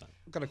on FaceTime.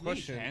 I've got a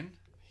question.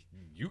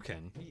 You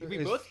can. We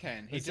Is- both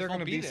can. He Is just there won't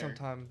gonna be be there.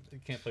 sometime? You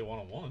can't play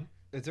one-on-one.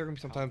 Is there gonna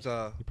be sometimes?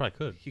 You probably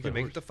could. He play could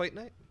make horse. it to fight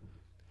night.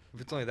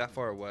 If it's only that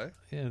far away,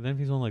 Yeah, then if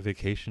he's on like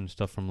vacation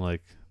stuff from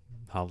like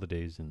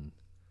holidays and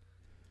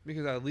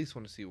because I at least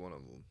want to see one of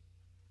them.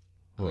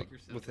 What? Like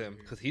with him,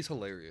 because he's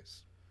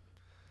hilarious.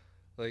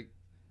 Like,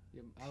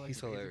 Yeah, I like He's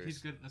He's hilarious.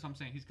 good. That's what I'm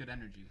saying. He's good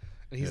energy.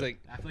 and he's Yeah. like,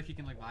 I feel like he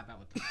can like vibe out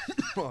with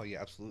us. oh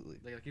yeah, absolutely.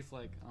 like he's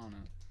like I don't know.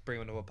 Bring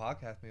him to a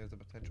podcast, maybe as a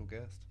potential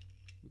guest.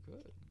 We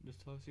could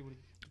just tell see what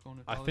he's going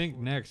to. I college think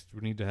for. next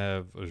we need to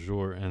have a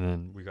jour, and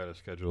then we got to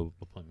schedule an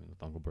appointment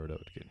with Uncle Berto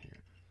to get in here.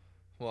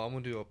 Well, I'm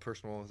gonna do a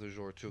personal one with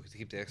Azure too, because he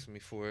keeps asking me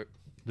for it.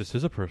 This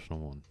is a personal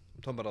one.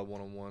 I'm talking about a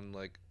one-on-one.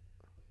 Like,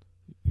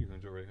 You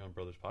can do it right here on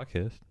Brothers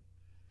Podcast,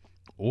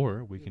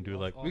 or we can do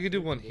like we could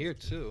do one here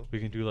too. we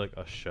can do like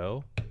a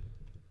show.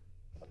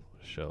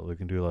 We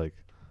can do like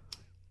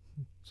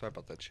Sorry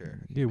about that chair.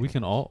 yeah. We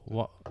can all.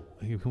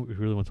 He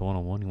really wants a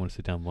one-on-one. You want to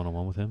sit down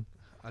one-on-one with him?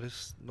 I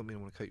just don't mean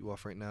I want to cut you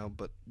off right now,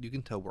 but you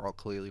can tell we're all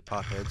clearly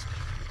potheads.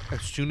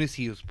 As soon as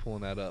he was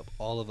pulling that up,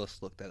 all of us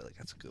looked at it like,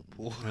 that's a good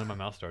pull. And then my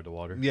mouth started to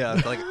water. Yeah,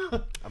 it's like,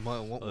 I might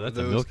want Oh, one that's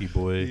of a those. milky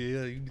boy.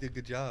 Yeah, you did a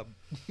good job.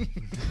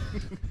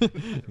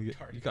 you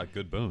got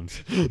good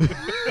bones.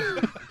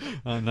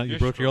 Not you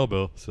broke your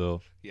elbow,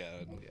 so Yeah,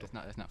 That's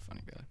not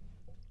funny, Bailey.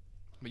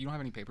 But you don't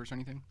have any papers or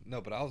anything.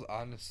 no, but I was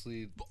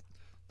honestly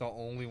the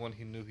only one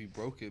who knew he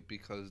broke it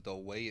because the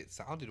way it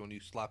sounded when you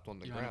slapped on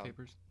the You don't have ground. any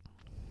papers.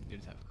 You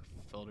just have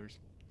filters.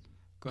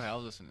 Go ahead.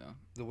 I'll listen though.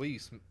 The way you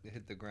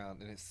hit the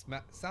ground, and it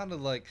sounded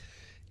like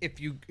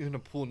if you in a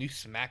pool and you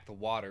smack the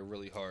water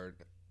really hard.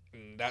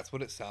 And that's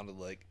what it sounded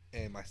like,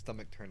 and my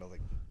stomach turned. I was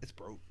like, "It's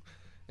broke,"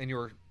 and you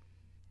were.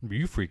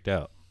 you freaked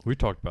out. We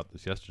talked about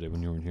this yesterday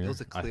when you were in here. It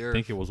was a clear. I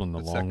think it was on the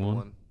long second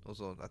one. I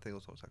think it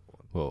was on the second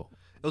one. Well,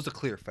 It was a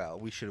clear foul.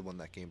 We should have won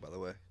that game, by the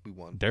way. We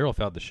won. Daryl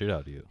fouled the shit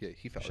out of you. Yeah,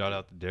 he fouled. Shout you.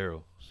 out to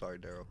Daryl. Sorry,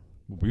 Daryl.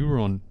 We were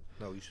on.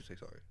 No, you should say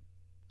sorry.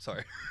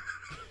 Sorry.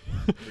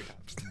 3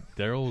 times.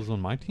 Daryl was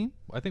on my team.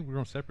 I think we were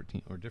on separate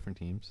team or different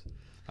teams.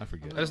 I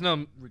forget. I just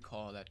know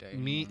recall that day.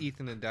 me, anymore.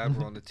 Ethan, and Dad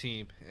were on the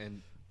team,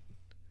 and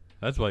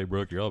That's why you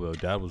broke your elbow.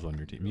 Dad was on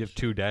your team. You have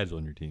 2 dads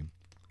on your team.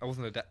 I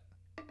wasn't a dad.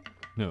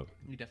 No,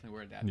 You definitely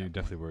were a dad. you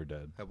definitely were a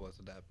dad. I was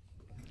a dad.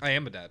 I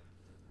am a dad.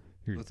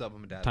 You're What's up?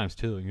 I'm a dad. Times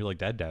 2, and you're like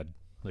dad,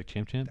 like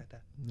champ. Dad.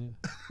 Yeah.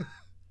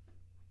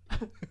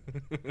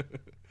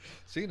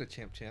 Speaking of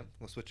champ,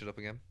 we'll switch it up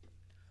again.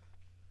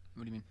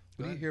 What do you mean?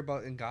 What do you hear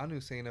about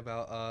Ngannou saying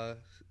about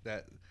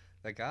that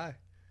guy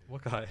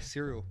What guy?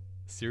 Cyril?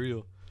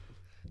 Cereal.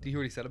 Do you hear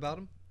what he said about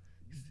him?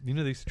 You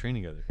know they used to train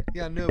together.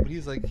 Yeah, I know, but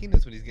he's like, he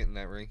knows when he's getting in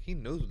that ring. He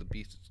knows what the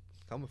beast is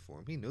coming for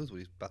him. He knows what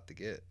he's about to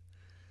get.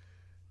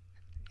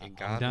 I'm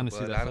down to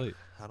see that fight.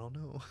 I don't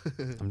know.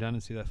 I'm down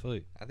to see that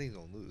fight. I think he's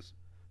gonna lose.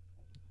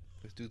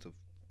 This dude's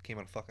came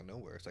out of fucking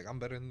nowhere. It's like, I'm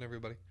better than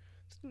everybody.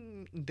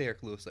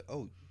 Derek Lewis, like,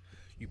 oh,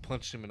 you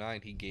punched him in the eye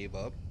and he gave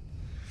up.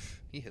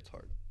 He hits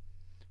hard.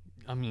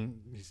 I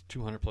mean, he's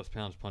 200 plus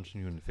pounds punching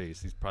you in the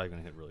face. He's probably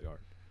gonna hit really hard.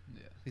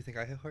 Yeah. You think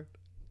I hit hard?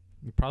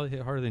 You probably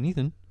hit harder than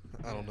Ethan.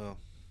 I don't know.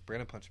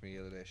 Brandon punched me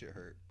the other day. Shit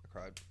hurt. I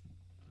cried.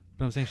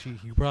 But I'm saying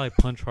you probably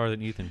punch harder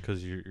than Ethan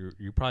because you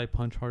probably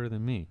punch harder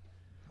than me.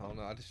 I don't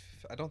know.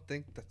 I don't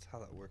think that's how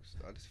that works.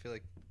 I just feel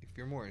like if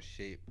you're more in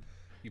shape,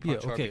 you Yeah,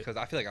 punch hard okay. because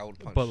I feel like I would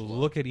punch. But slow.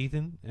 look at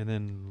Ethan and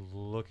then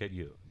look at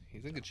you.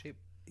 He's in good shape.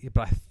 Yeah,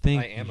 but I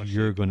think I am a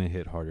you're shape. gonna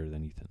hit harder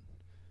than Ethan.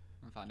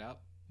 Wanna find out?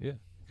 Yeah,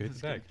 good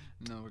That's back.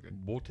 good. No, we're good.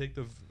 We'll take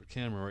the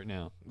camera right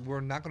now. We're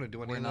not gonna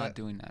do anything. We're not that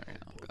doing that right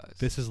now, guys.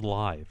 This is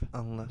live.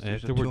 unless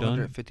there's After a we're done-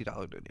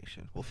 $250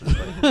 donation. We'll fist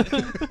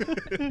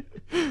fight.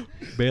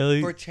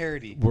 Bailey, For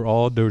charity. we're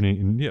all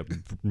donating. Yeah,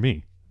 for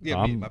me.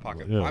 Yeah, me, my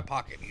pocket. yeah. My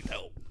pocket needs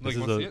help. Look, This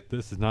you is, want to see it?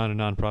 this is not a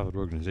non-profit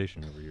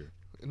organization over here.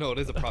 No, it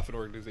is a profit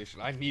organization.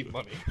 I need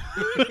money.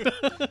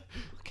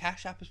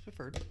 Cash App is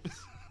preferred.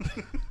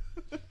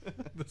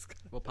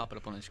 We'll pop it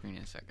up on the screen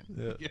in a second.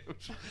 Yeah. Yeah.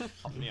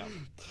 Help me out.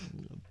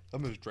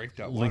 I'm gonna drink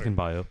that Link in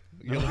water.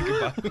 bio. Yeah, link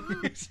in bio.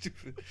 You're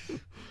stupid.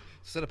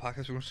 Instead of podcast,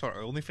 we're gonna start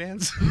our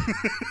OnlyFans.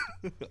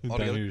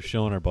 Down here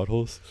showing our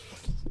buttholes.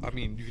 I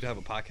mean, you could have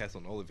a podcast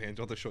on OnlyFans. You don't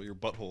have to show your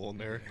butthole on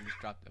there. And just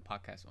dropped a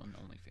podcast on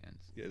OnlyFans.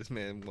 Yeah, this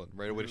man went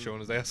right away to showing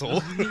his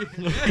asshole.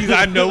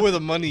 I know where the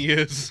money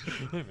is.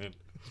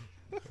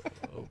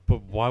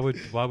 But why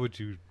would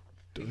you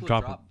People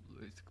drop? drop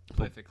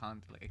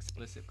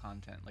explicit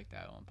content like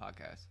that on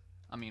podcasts.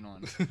 I mean,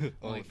 on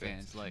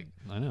OnlyFans, like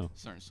I know.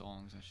 certain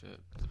songs and shit,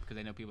 because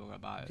they know people are gonna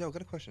buy it. Yo,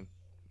 got a question.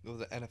 With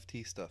the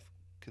NFT stuff,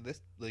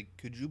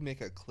 could you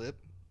make a clip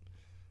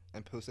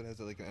and post it as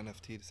an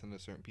NFT to send to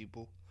certain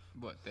people?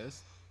 What,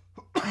 this?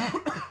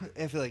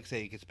 If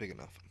say it gets big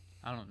enough.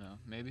 I don't know.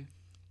 Maybe,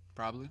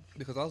 probably.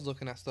 Because I was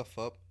looking that stuff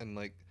up and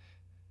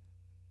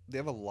they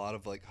have a lot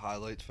of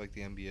highlights for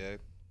the NBA,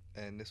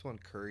 and this one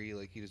Curry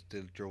he just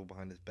did a dribble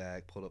behind his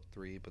back, pulled up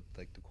 3, but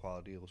the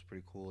quality was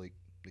pretty cool.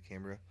 The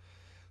camera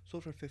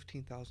sold for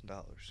 $15,000.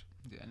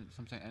 Yeah, and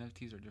sometimes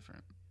NFTs are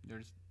different.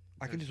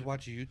 I can just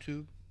watch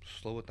YouTube,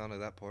 slow it down to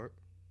that part,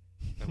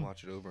 and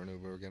watch it over and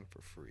over again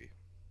for free.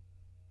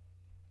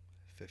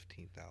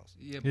 15,000.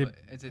 Yeah, Yeah, but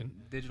it's a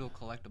digital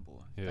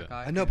collectible. Yeah. That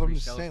guy I know, can but I'm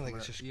just resell it saying, for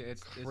it's just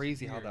it's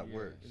crazy how weird, that yeah,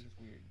 works. It's just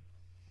weird.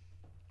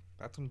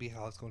 That's gonna be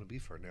how it's gonna be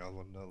for now. I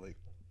want to know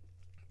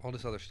all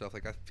this other stuff.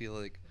 I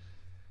feel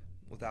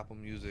with Apple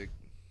Music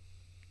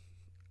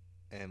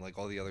and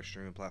all the other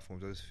streaming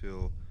platforms, I just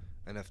feel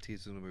NFTs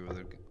is gonna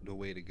be the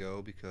way to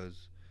go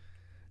because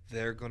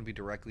they're gonna be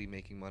directly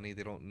making money.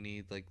 They don't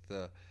need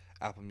the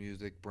Apple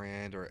Music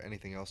brand or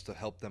anything else to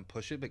help them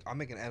push it. I'm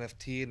making an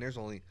NFT and there's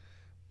only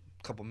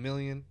a couple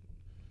million.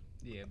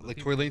 Yeah, but Like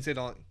people, Tory Lane said,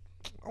 I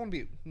want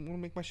to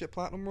make my shit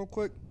platinum real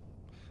quick.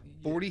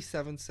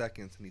 47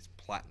 seconds and he's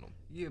platinum.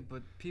 Yeah,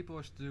 but people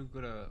are still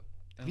gonna.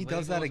 If he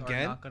does that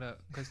again,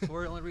 because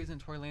only reason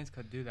Tory Lanez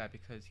could do that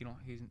because he's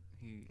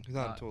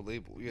not into a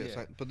label. Yeah,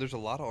 yeah. but there's a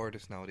lot of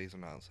artists nowadays are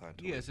not signed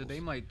to Yeah, labels. so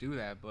they might do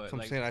that, but So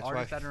I'm saying that's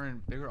artists why that are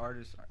in bigger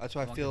artists. That's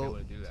why I aren't feel gonna be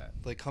able to do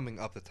that. coming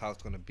up, that's how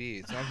it's going to be.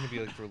 It's not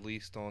going to be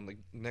released on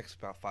next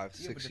about 5,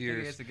 Yeah, 6 but the years.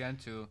 thing is, again,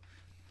 too,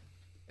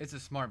 it's a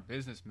smart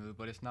business move,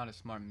 but it's not a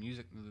smart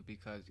music move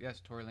because yes,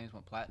 Tory Lanez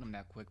went platinum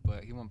that quick,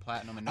 but he went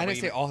platinum and I nobody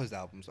didn't say even, all his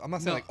albums. I'm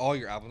not saying No. all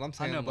your albums. I'm I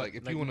saying know, but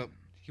if you want to.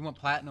 he went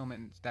platinum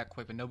and that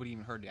quick, but nobody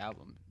even heard the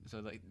album.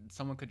 So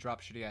someone could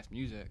drop shitty ass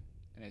music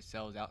and it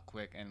sells out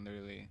quick and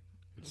literally.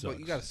 But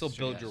you got to still Shitty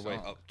build ass your way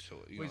song. up to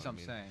it. You know What what I I'm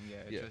mean? saying, yeah,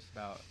 it's Yeah. just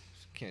about.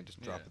 You can't just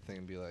drop Yeah. the thing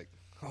and be like,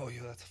 oh,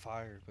 yeah, that's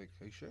fire. Are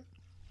you sure?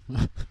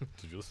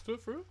 Did you listen to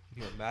it for real?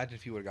 You know, imagine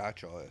if you would have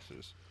got your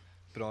asses.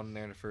 But on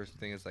there, the first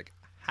thing is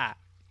ha.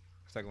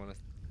 Second one is,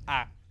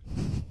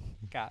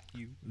 got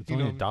you. It's You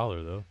only know-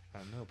 $1 though. I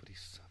know, but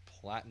he's a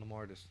platinum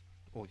artist.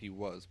 Well, he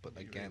was, but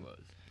He again, really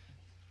was.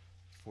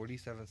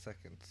 47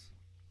 seconds.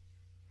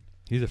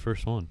 He's the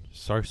first one.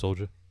 Sorry,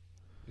 soldier.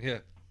 Yeah.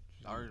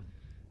 Our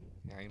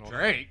Yeah, you know.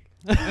 Drake.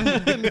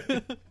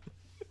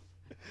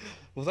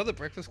 Was that the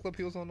Breakfast Club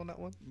he was on that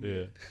one?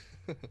 Yeah.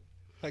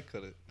 I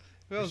couldn't.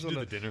 If We I was should on do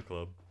the the dinner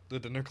club.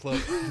 dinner club.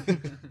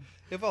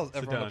 If I was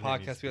ever on a down and eat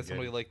podcast, we had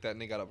somebody spaghetti. like that,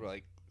 and they got up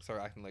like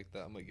started acting like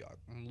that. I'm like, yeah,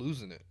 I'm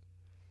losing it.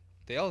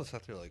 They all just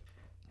sat there like,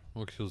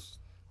 Well, 'cause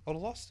I would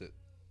have lost it.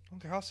 I don't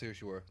care how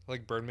serious you were.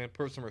 Like Birdman,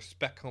 put some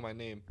respect on my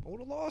name. I would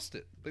have lost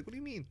it. Like, what do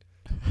you mean?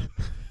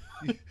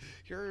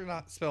 You're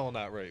not spelling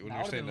that right when I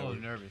you're would have saying been a that.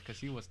 little nervous because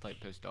he was like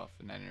pissed off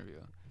in that interview.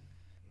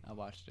 I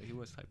watched it. He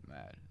was like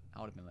mad.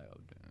 I would have been like, oh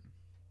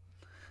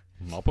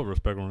damn. I'll put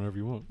respect on whatever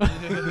you want.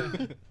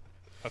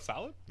 A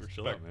salad? Or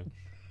chill out, man.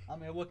 I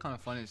mean, what kind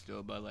of fun is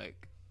still, but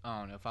like, I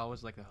don't know. If I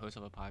was like the host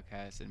of a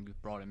podcast and we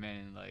brought him in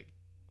and like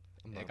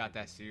it got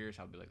that serious,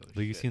 I'd be like, oh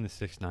Like, you shit. seen the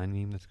 6ix9ine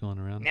meme that's going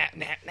around?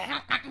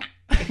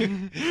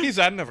 He's,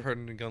 I've never heard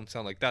any gun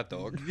sound like that,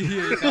 dog. Yeah,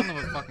 I don't know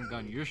what fucking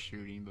gun you're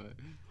shooting, but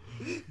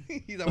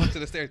He's, I went to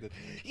the stairs. Did,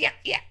 yeah.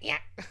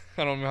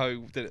 I don't know how he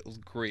did it. It was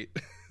great.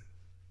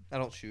 I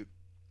don't shoot.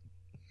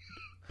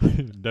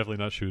 Definitely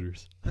not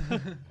shooters.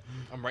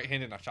 I'm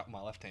right-handed and I shot with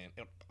my left hand.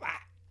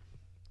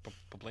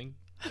 Bling.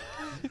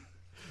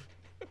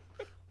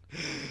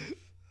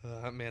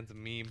 That man's a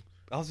meme.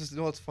 I was just, you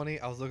know what's funny?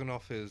 I was looking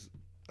off his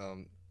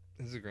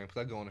Instagram because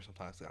I go on there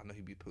sometimes. Like, I know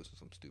he'd be posting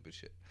some stupid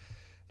shit.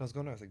 And I was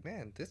going there. I was like,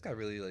 man, this guy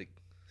really like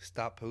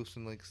stopped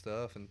posting like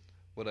stuff and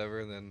whatever.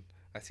 And then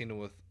I seen him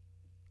with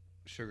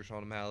Sugar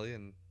Sean O'Malley,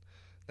 and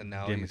then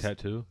now Gave me a he's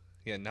tattoo.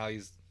 now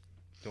he's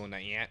doing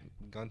that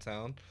gun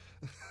sound.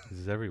 This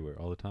is everywhere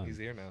all the time. He's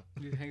here now.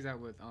 he hangs out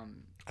with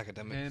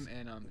Academics.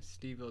 him and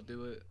Steve will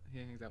do it. He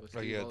hangs out with Oh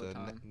Steve yeah, all the the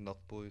time. Nut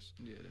Boys.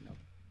 Yeah, no.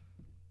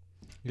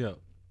 Yeah.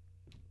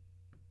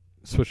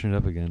 Switching it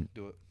up again.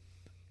 Do it.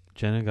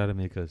 Jenna got to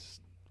make us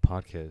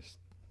podcast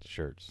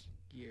shirts.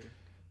 Gear.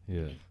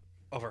 Yeah.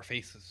 Of our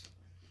faces.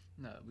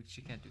 No,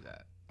 she can't do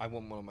that. I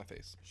want one on my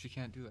face. She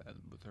can't do that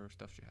with her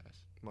stuff she has.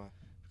 Why?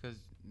 Because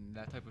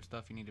that type of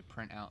stuff you need to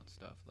print out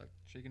stuff. Like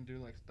she can do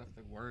like stuff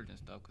like words and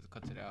stuff because it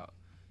cuts it out.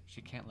 She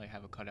can't like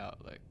have it cut out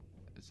like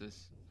it's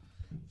this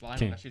vinyl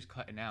Can't. that she's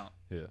cutting out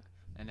Yeah.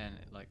 and then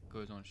it like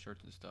goes on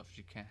shirts and stuff.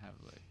 She can't have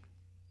like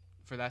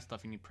for that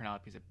stuff you need to print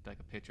out a piece of like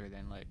a picture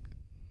then like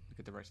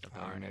get the right stuff to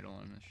iron it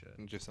on and shit.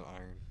 And just an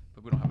iron.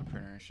 But we don't have a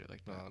printer and shit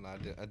like No, that. no,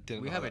 I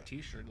didn't. We know have a that.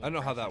 T-shirt. I don't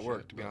know how that prints and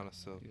worked, shit, to be but-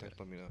 honest. So yeah. thanks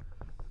for letting me know.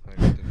 I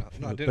didn't know.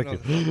 No, I didn't know.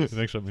 Thank that you. was-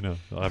 Thanks for letting me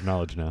know. I have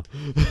knowledge now.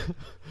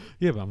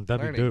 Yeah, but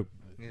that'd Learning. be dope.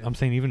 Yeah. I'm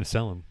saying even to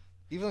sell them.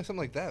 Even like something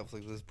like that, with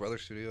like this Brother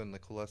Studio and the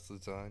coolest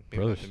design. Maybe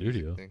Brother like the music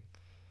Studio? thing.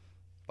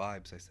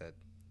 Vibes, I said.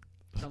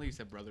 It's not like you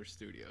said Brother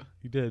Studio.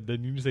 You did.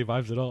 Then you didn't say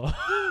vibes at all.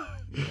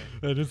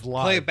 And it's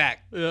live. Play it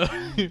back. Yeah.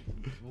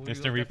 What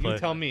Instant would you replay. You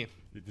tell me.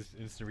 Just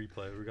instant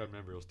replay. We got to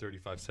remember it was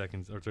 35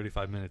 seconds or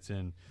 35 minutes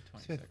in,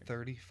 20 Spent seconds.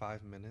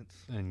 35 minutes.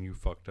 and you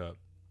fucked up,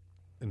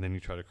 and then you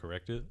try to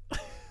correct it,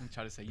 And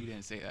try to say you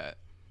didn't say that.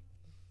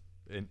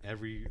 and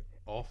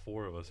all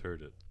four of us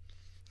heard it.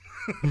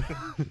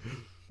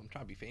 I'm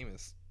trying to be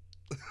famous.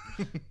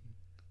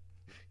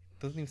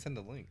 Doesn't even send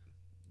a link.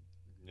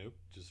 Nope.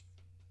 Just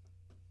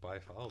buy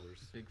followers.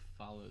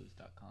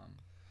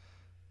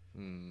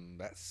 Bigfollows.com.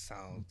 That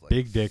sounds like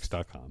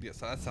BigDicks.com. Yeah,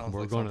 so that sounds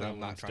We're like going to something that I'm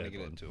one not trying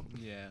to instead, get bud.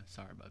 into. Yeah,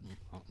 sorry, bud.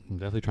 I'm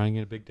definitely trying to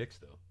get a big dicks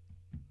though.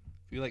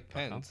 If you like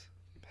pens,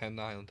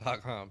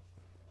 penisland.com.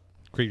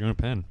 Create your own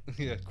pen.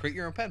 Yeah, create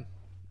your own pen.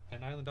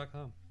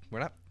 Penisland.com. We're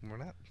not.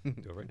 Do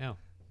it right now.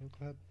 Go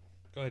ahead.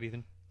 Go ahead,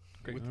 Ethan.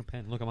 Create your own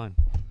pen. Look at mine.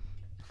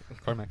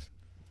 Carmex.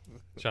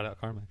 Shout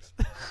out Carmex.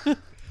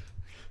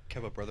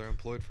 Kept a brother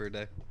employed for a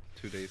day.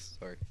 2 days,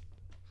 sorry.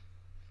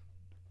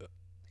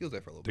 He was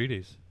there for a little 3 bit.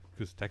 days.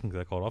 Because technically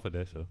I called off a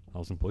day, so I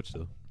was employed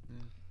still.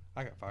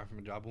 I got fired from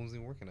a job I wasn't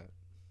even working at.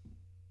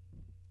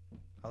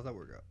 How's that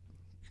work out?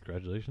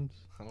 Congratulations.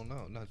 I don't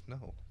know. No.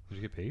 Did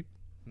you get paid?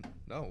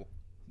 No.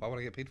 Why would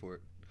I get paid for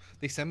it?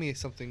 They sent me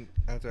something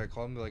after I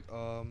called them, like,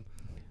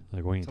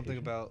 Like orientation? something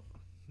about.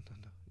 No.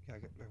 Yeah,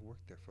 I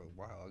worked there for a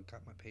while. I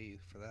got my pay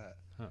for that.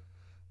 Huh.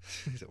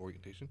 He said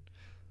orientation.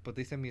 But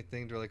they sent me a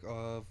thing. They're like,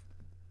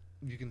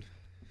 you can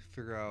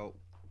figure out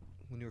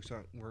when you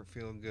weren't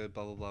feeling good,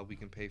 blah, blah, blah. We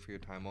can pay for your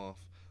time off.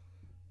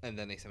 And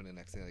then they sent me the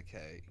next thing, like,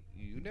 hey,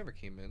 you never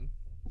came in.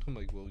 I'm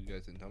like, well, you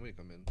guys didn't tell me to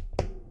come in.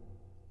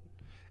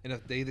 And the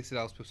day they said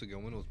I was supposed to go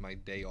in was my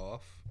day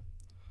off.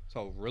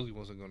 So I really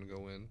wasn't going to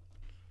go in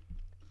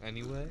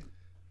anyway.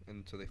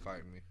 And so they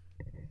fired me.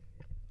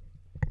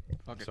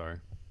 Fuck it. Sorry.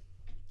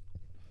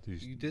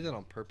 Dude, You did it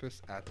on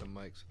purpose at the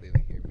mic so they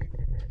didn't hear me.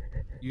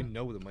 You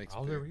know the mic's I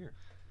was big. over here.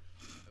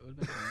 It would've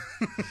been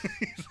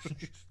fun.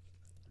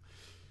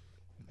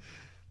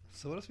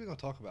 So what else are we going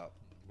to talk about?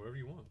 Whatever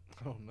you want.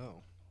 I don't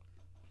know.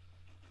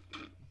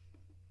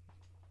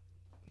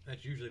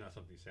 That's usually not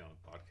something you say on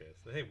a podcast.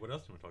 Hey, what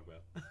else do you want to talk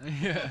about?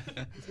 Yeah.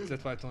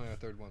 That's why it's only our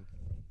third one.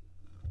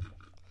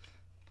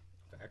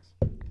 Facts.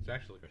 It's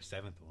actually like our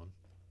seventh one.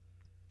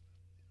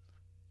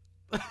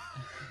 It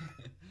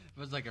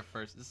was like our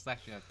first. This is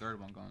actually our third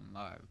one going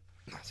live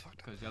That's fucked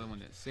up. because the other one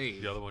didn't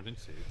save. The other one didn't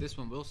save. This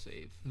one will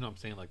save. No, I'm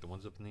saying like the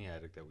ones up in the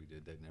attic that we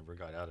did that never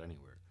got out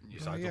anywhere. Yeah.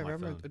 Besides Oh, yeah,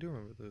 on my phone. I do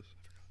remember this.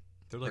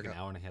 They're like an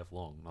Forgot. hour and a half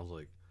long. And I was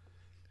like,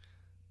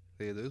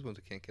 Yeah, those ones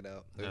can't get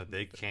out. No,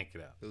 they can't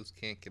get out. Those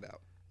can't get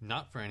out.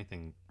 Not for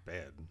anything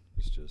bad.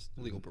 It's just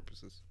Legal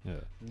purposes.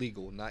 Yeah,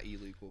 Legal, not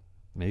illegal.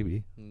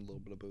 maybe. A little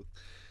bit of both.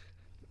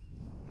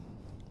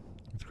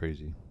 It's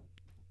crazy,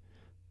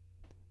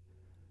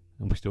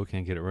 and we still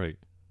can't get it right.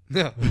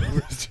 No,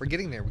 we're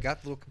getting there. We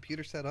got the little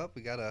computer set up.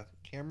 We got a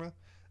camera.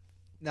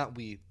 Not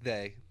we,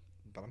 they.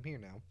 But I'm here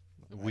now.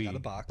 I got a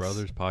box.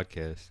 Brothers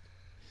Podcast.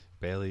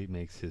 Bailey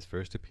makes his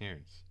first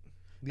appearance.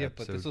 Yeah,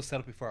 but this episode- was set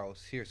up before I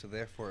was here, so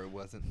therefore it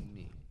wasn't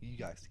me. You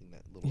guys seen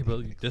that little. Yeah, but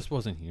mini clip. this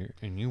wasn't here,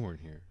 and you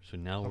weren't here. So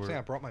now I'm saying I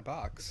we're brought my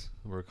box.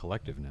 a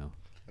collective now.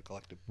 A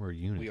collective. We're a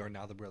unit. We are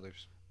now the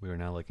brothers. We are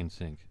now like in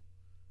sync.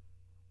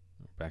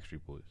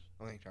 Backstreet Boys.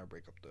 I ain't trying to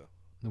break up though.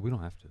 No, we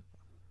don't have to.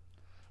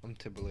 I'm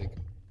Timberlake.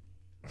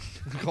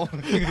 I'm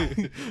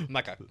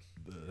that guy.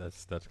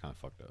 That's kind of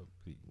fucked up.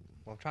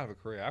 Well, I'm trying to have a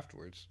career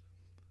afterwards.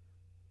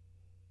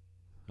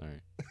 All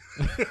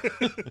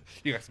right.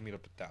 You guys can meet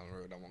up down the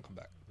road. I won't come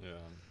back. Yeah,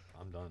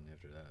 I'm done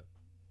after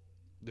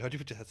that. How'd you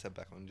put your headset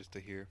back on just to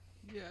hear?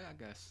 Yeah, I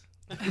guess.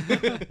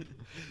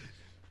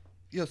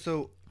 Yeah,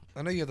 so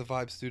I know you have the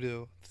Vibe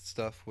Studio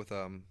stuff with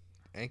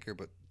Anchor,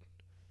 but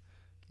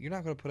you're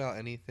not gonna put out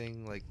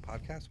anything like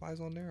podcast wise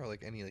on there, or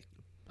like any like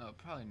Oh,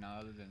 probably not.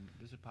 Other than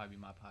this would probably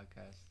be my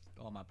podcast.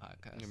 All my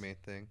podcasts. your main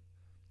thing.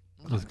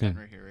 That's good.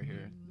 Right here, right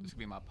here. This could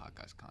be my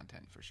podcast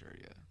content for sure.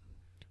 Yeah.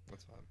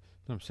 That's fine.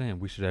 That's what I'm saying.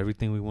 We should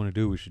everything we want to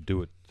do. We should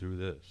do it through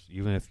this.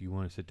 Even if you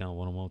want to sit down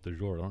one on one with the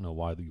Jord, I don't know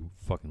why you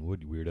fucking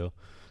would, you weirdo.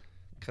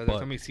 Because But- every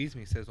time he sees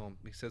me,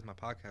 he says my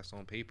podcast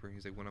on paper.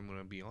 He's like, when I'm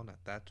gonna be on that.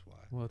 That's why.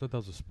 Well, I thought that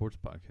was a sports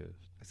podcast.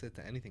 I said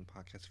to anything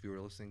podcast. If you were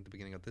listening to the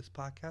beginning of this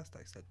podcast,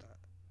 I said that.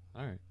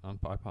 All right,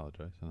 I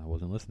apologize, and I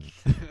wasn't listening.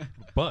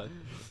 But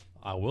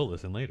I will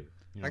listen later.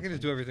 You know I what can I'm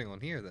just do everything on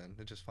here then.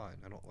 It's just fine.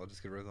 I'll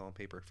just get rid of it on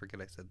paper. Forget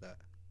I said that.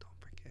 Don't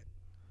forget.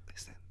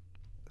 Listen.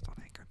 It's on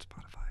Anchor and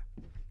Spotify.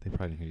 saying? They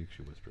probably didn't hear you 'cause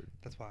you whispered.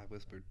 That's why I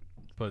whispered.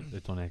 But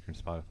it's on Anchor and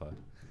Spotify.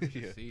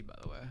 Yeah. Seed, by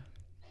the way.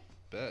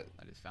 Bet.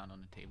 I just found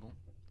on the table.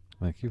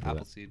 Thank you for that.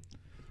 Appleseed.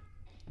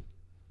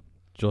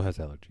 Jill has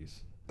allergies.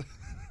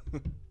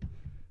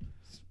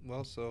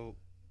 Well, so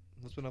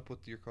what's been up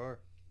with your car?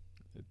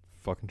 It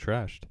fucking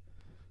trashed.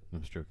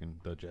 I'm just joking.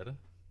 The Jetta?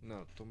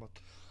 No, talking about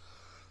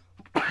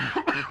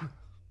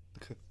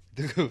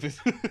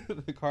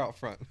the car out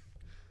front.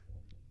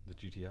 The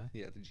GTI?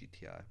 Yeah, the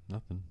GTI.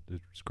 Nothing.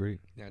 It's great.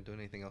 Yeah, doing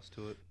anything else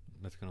to it?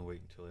 That's gonna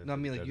wait until after No, I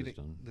mean the like you Jetta's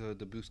didn't, done.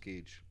 the boost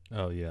gauge.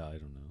 Oh yeah, I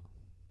don't know.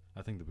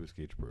 I think the boost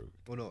gauge broke.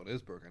 Oh no, it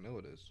is broke. I know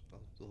it is. It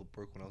was a little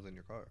broke when I was in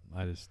your car.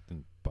 I just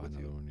didn't buy With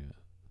another you. one yet.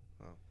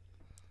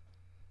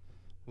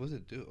 What does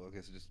it do? I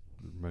guess it just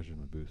Measured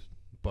my boost.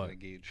 but But a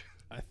gauge.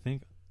 I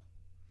think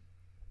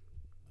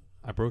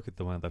I broke it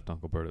the when I left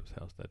Uncle Berto's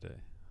house that day.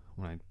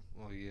 When I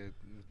Oh yeah,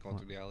 going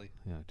through the alley.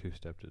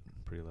 two-stepped it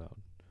pretty loud.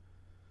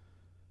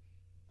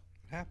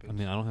 It happens. I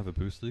mean, I don't have a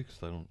boost leak,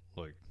 so I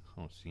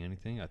don't see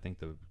anything. I think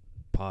the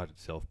pod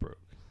itself broke.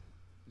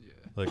 Yeah.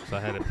 Like, 'cause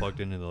I had it plugged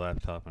into the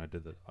laptop, and I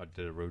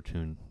did a road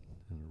tune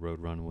and a road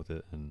run with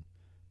it, and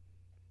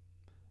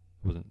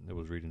it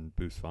was reading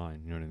boost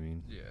fine. You know what I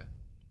mean? Yeah.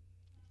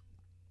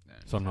 Yeah,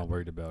 So I'm not exactly.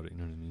 worried about it. You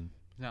know what I mean?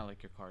 It's not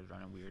like your car's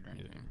running weird or Yeah.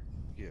 anything.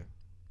 yeah.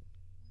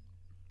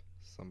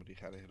 Somebody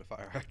had to hit a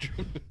fire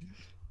hydrant.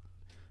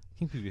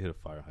 I think if you hit a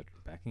fire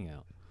hydrant, backing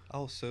out. I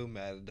was so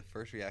mad. The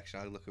first reaction,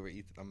 I look over at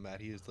Ethan. I'm mad.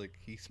 He was like,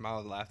 he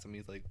smiled, laughed at me.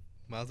 He's like,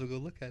 might as well go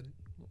look at it.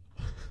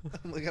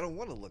 I'm like, I don't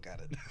want to look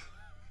at it.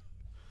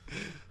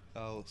 I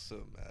was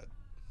so mad.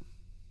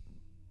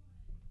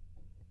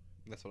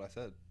 That's what I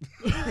said.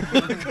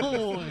 Come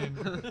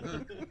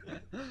on.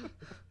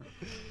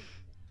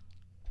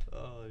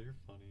 Oh, you're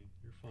funny.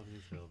 You're funny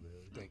as hell,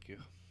 Bailey. Thank you.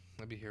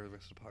 I'll be here the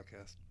rest of the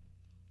podcast.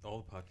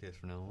 All the podcasts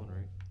from now on,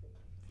 right?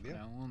 Yeah.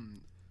 Now,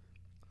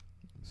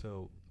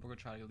 So, we're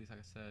gonna try to, at least, like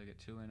I said, get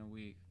 2 in a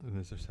week. and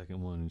this is our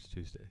second one. It's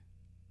Tuesday.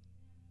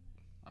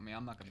 I mean,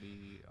 I'm not gonna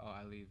be. Oh,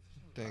 I leave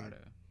Dang. Friday.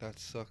 That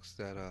sucks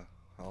that I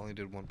only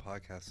did one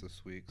podcast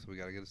this week, so we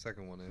got to get a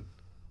second one in.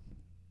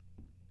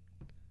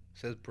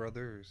 Says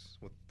brothers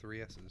with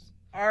 3 S's.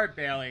 All right,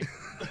 Bailey.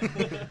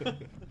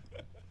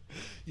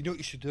 You know what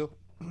you should do?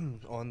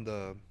 On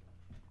the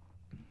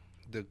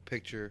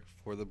picture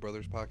for the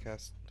brothers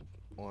podcast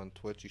on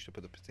Twitch, you should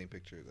put the same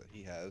picture that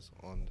he has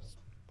on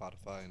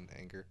Spotify and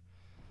Anchor.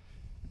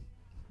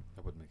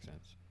 That would make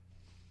sense.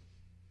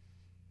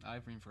 I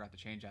even forgot to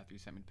change after you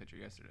sent me the picture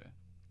yesterday.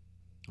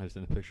 I just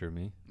sent a picture of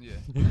me. Yeah.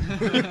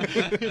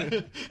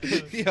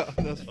 Yeah,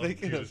 that's Oh,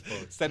 making cute us as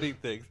fuck. sending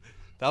things.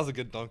 That was a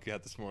good dunk you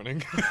had this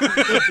morning.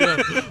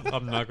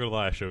 I'm not gonna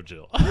lie, I showed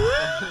Jill. Yeah,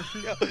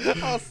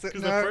 I was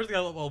sitting Because the there. first thing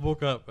I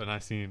woke up and I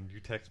seen you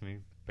text me,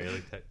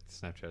 Bailey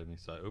Snapchatted me,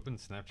 so I opened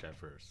Snapchat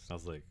first. I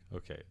was like,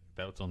 okay,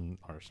 that was on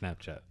our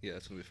Snapchat. Yeah,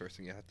 that's gonna be the first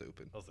thing you have to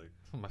open. I was like,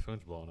 oh, my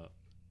phone's blowing up.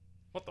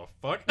 What the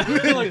fuck?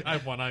 Like, I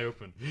have one eye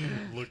open,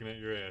 looking at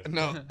your ass.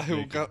 No,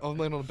 I'm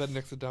laying on the bed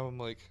next to Dom. I'm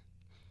like,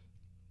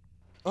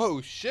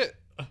 oh shit,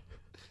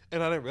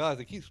 and I didn't realize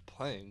it keeps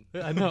playing.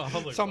 I know. I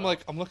was like, So I'm wow.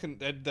 like, I'm looking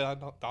at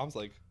Dom's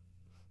like,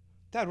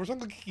 Dad, where's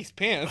Uncle Kiki's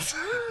pants?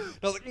 And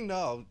I was like,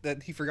 no,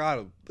 that he forgot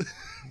him.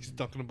 He's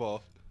dunking the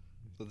ball.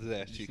 So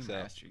the ass You cheeks seen my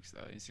out. ass cheeks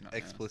though. You seen that,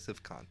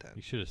 Explicit content.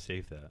 You should have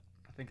saved that.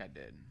 I think I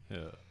did.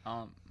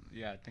 Yeah.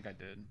 Yeah, I think I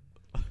did.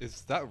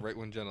 Is that right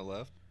when Jenna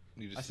left?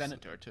 You just I sent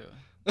it to her too.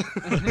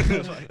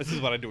 This is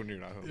what I do when you're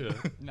not home. Yeah.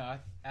 No,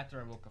 after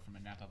I woke up from a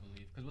nap, I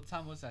believe. Because what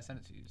time was it I sent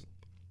it to you?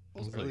 It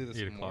was It was early like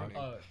this 8 o'clock.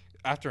 morning.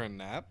 After a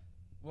nap?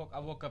 I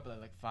woke up at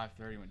like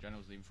 5:30 when Jenna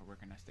was leaving for work,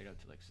 and I stayed up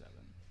till like 7.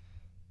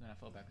 Then I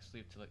fell back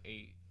asleep till like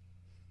 8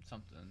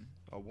 something.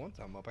 Oh, once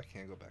I'm up, I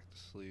can't go back to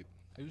sleep.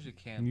 I usually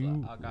can, You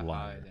but I got high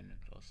liar. then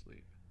fell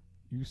asleep.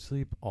 You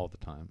sleep all the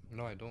time.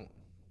 No, I don't.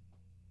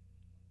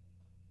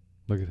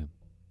 Look at him.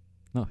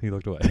 No, he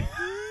looked away.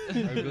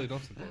 I really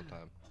don't sleep all the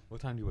time. What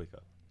time do you wake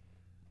up?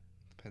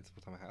 Depends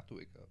what time I have to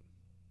wake up.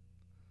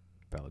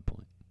 Valid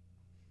point.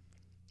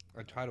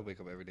 I try to wake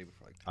up every day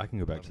before like 10, I can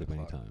go back to 11 sleep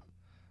o'clock. anytime.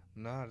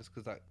 Nah, just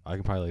because I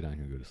can probably lay down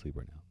here and go to sleep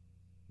right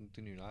now.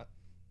 Didn't you not?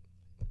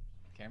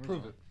 Camera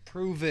Prove roll. it.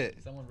 Prove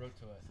it. Someone wrote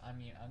to us. I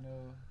mean, I know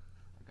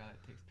a guy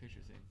that takes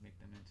pictures and make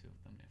them into a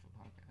thumbnail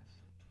for podcasts.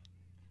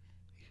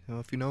 You know,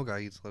 if you know a guy,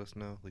 you just let us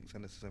know. Like,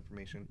 send us this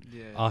information.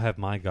 Yeah. I'll have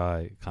my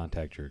guy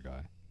contact your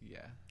guy.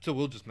 Yeah. So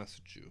we'll just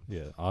message you.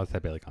 Yeah, I'll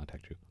have Bailey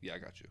contact you. Yeah, I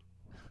got you.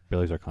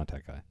 Bailey's our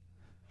contact guy.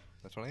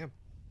 That's what I am.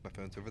 My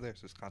phone's over there,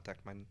 so just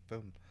contact my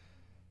phone.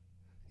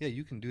 Yeah,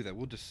 you can do that.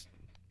 We'll just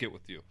get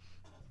with you.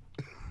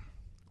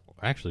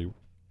 Actually,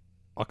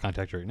 I'll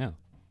contact you right now.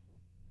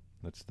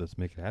 Let's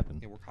make it happen.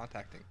 Yeah, we're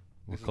contacting.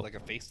 We'll This is like a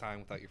FaceTime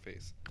without your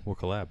face. We'll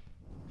collab.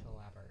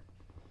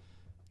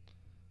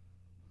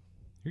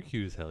 You're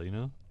cute as hell, you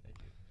know?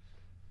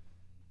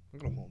 I'm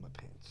gonna hold my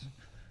pants.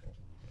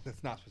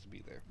 That's not supposed to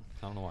be there.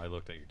 I don't know why I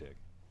looked at your dick.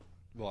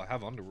 Well, I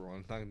have underwear on.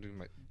 It's not gonna do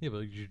my. Yeah, but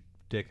your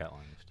dick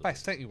outline is If still. I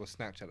sent you a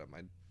Snapchat of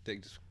my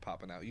dick just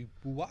popping out, you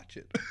will watch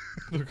it.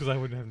 Because I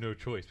wouldn't have no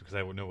choice because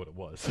I would know what it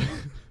was.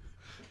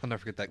 I'll never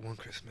forget that one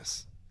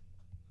Christmas.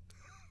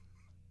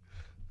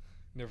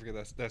 Never forget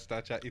that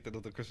Snapchat, Ethan,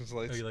 of the Christmas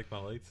lights. Oh, you like my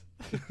lights?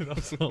 That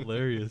was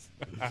hilarious.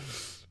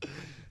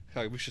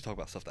 We should talk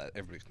about stuff that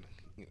everybody's,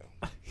 you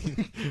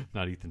know.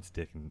 Not Ethan's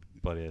dick and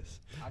butt ass.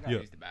 I gotta Yeah.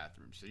 use the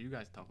bathroom, so you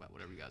guys talk about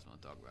whatever you guys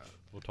want to talk about.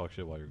 We'll talk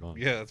shit while you're gone.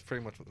 Yeah, that's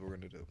pretty much what we're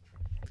gonna do.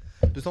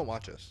 Just don't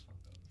watch us.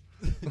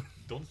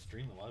 Don't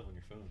stream live on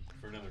your phone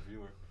for another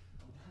viewer.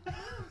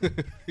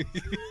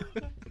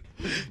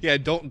 Yeah,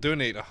 don't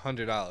donate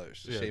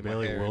 $100 to Yeah, shave my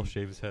Bailey hair will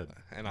shave his head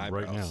and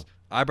eyebrows. right now.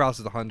 Eyebrows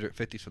is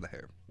 $150 for the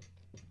hair.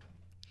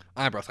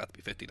 Eyebrows have to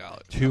be $50.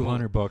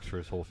 $200 for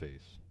his whole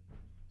face.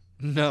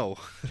 No,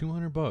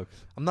 $200.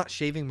 I'm not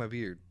shaving my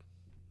beard.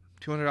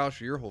 $200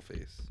 for your whole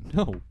face.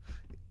 No,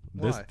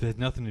 this Why? has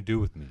nothing to do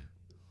with me.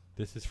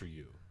 This is for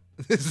you.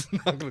 This is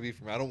not gonna be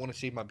for me. I don't want to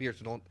shave my beard,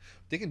 so don't.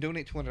 They can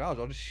donate $200.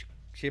 I'll just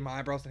shave my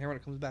eyebrows and hair when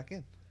it comes back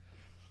in.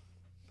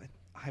 But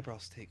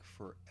eyebrows take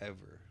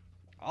forever.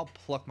 I'll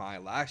pluck my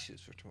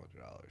eyelashes for $200.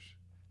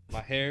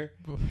 My hair,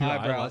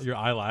 eyebrows, Your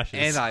eyelashes.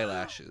 and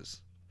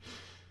eyelashes.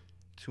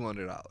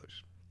 $200.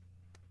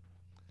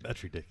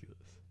 That's ridiculous.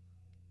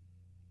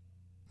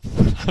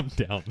 I'm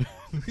down.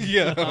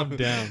 Yeah. I'm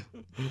down.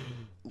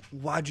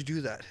 Why'd you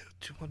do that?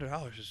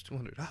 $200 is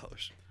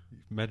 $200.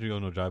 Imagine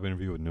going to a job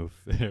interview with no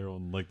hair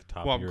on like the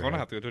top Well, of I'm your gonna head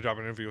have to go to a job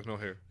interview with no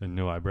hair. and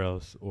no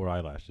eyebrows or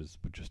eyelashes,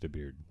 but just a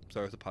beard.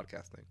 Sorry, it's a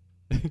podcast thing.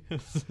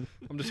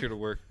 I'm just here to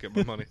work, get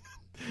my money.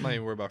 I'm not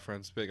even worried about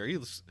friends. Big.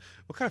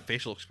 What kind of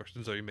facial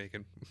expressions are you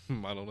making?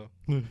 I don't know.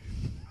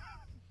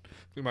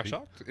 Am I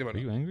shocked? Am I Are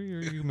you angry or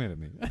are you mad at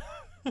me?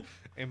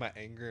 Am I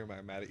angry? Am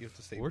I mad at you? It's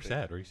the same Or thing.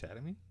 sad. Are you sad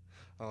at me?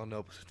 Oh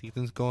no, but since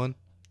Ethan's gone,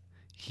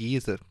 he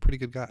is a pretty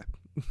good guy.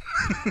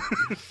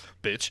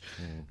 Bitch.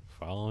 Well,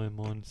 follow him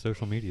on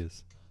social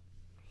medias.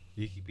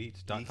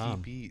 EekyBeats.com.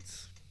 Eeky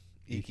Beats.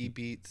 Eeky Eeky.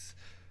 Beats.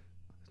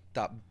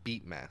 Dot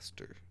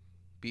Beatmaster.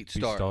 Beat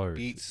Beatstar. Stars.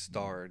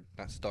 Beatstar,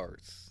 not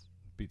stars.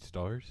 Beat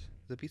Stars?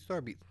 Is it Beatstar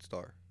or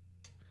Beatstar?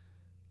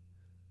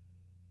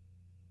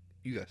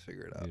 You guys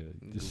figure it out. Yeah.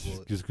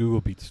 Google it. Just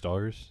Google Beat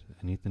Stars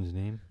and Ethan's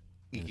name.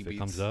 And Eeky if Beats. it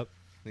comes up,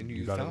 Then you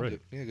you got it found right.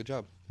 it. Yeah, good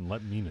job. and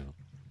let me know.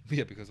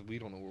 Yeah, because we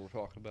don't know what we're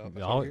talking about.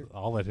 That's why we're here.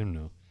 I'll let him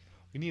know.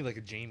 We need like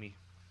a Jamie.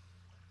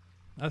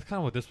 That's kind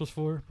of what this was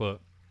for, but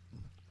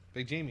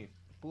Big Jamie,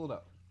 pull it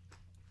up.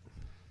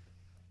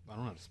 I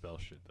don't know how to spell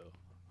shit though.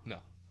 No.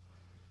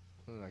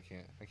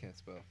 I can't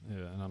spell.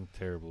 Yeah, and I'm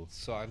terrible.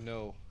 So I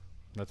know.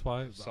 That's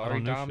why I Sorry,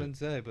 don't know Dom shit. and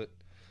Zay, but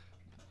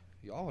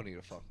y'all need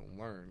to fucking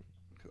learn.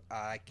 Because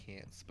I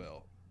can't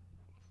spell.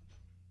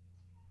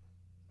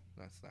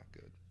 That's not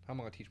good. How am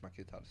I going to teach my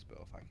kids how to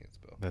spell if I can't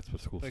spell? That's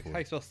what school's Like, for. how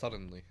you spell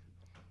suddenly?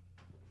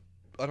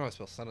 I don't know how to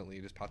spell suddenly.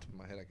 It just popped up in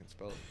my head. I can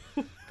spell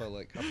it. But,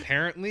 like,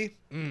 apparently.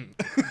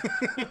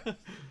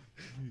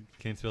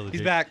 Can't spell the He's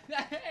J. back.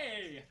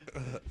 Hey!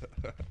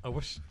 I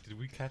wish. Did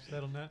we catch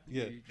that on that?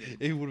 Yeah. You did.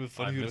 It would have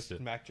been funny I if you missed just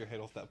it. smacked your head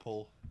off that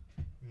pole.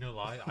 No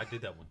lie, I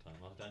did that one time.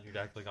 I was down here to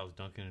act like I was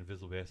dunking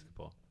invisible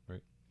basketball,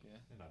 right? Yeah.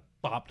 And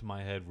I bopped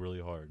my head really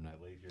hard, and I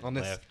laid here On and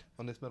this laughed.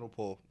 on this metal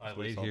pole. I That's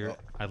what it's laid all here. about.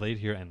 I laid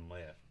here and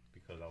laughed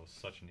because I was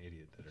such an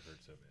idiot that it hurt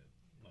so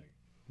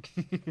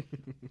bad. Like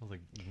I was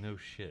like, no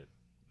shit.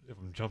 if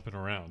I'm jumping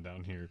around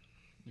down here,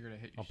 You're gonna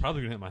hit. I'm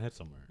probably gonna hit my head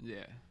somewhere.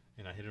 Yeah.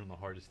 And I hit it on the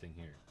hardest thing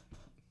here.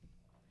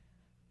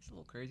 It's a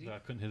little crazy. I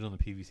couldn't hit it on the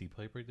PVC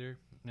pipe right there.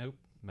 Nope.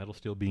 Metal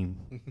steel beam.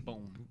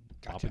 Boom.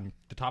 Gotcha.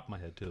 The top of my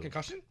head too.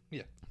 Concussion?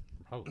 Yeah.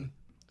 Probably.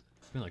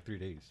 It's been like 3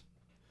 days.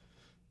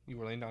 You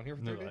were laying down here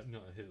for No, 3 days?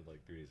 I hit it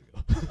like 3 days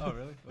ago. Oh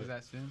really? Was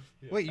that soon?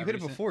 Yeah. Wait, you That hit it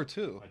recent? before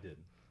too. I did.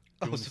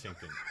 Oh, Doing the so- same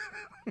thing.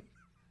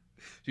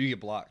 So you get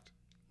blocked.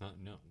 No,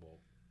 well,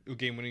 A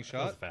game-winning that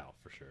was shot? foul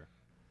for sure.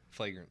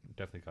 Flagrant.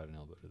 Definitely caught an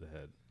elbow to the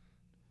head.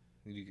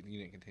 You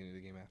didn't continue the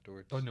game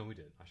afterwards. Oh no, we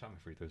did. I shot my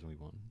free throws and we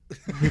won.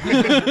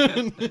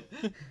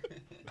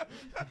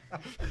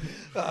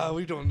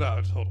 We don't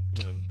know. Hold on.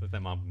 Yeah, but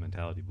that Mamba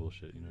mentality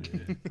bullshit. You know, what I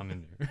mean? I'm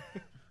in there.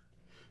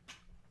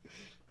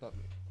 Not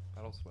me.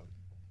 I don't swim.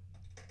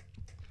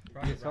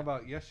 Yeah, so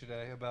about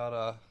yesterday,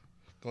 about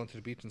going to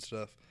the beach and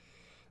stuff.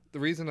 The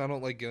reason I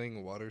don't like getting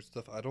in water and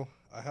stuff,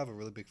 I have a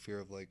really big fear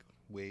of like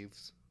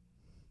waves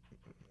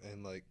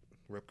and like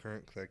rip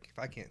current. 'Cause, like, if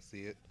I can't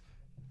see it,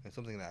 and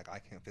something that I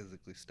can't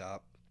physically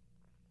stop,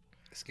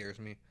 it scares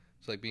me.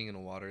 It's like being in the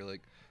water,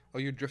 like, oh,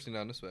 you're drifting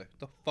down this way. What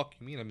the fuck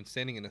you mean? I've been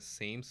standing in the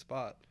same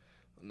spot.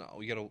 No,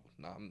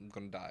 I'm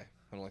gonna die.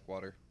 I don't like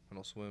water. I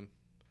don't swim.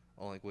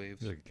 I don't like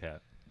waves. You're like a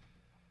cat.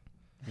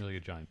 You're like a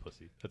giant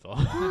pussy. That's all.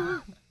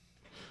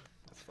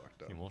 That's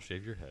fucked up. You won't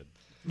shave your head.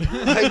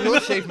 I will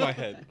shave my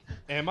head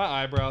and my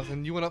eyebrows.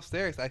 And you went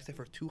upstairs. I said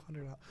for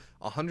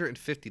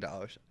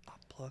 $150. I'll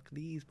pluck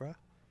these, bro.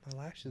 My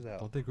lashes out.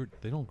 Don't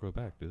they don't grow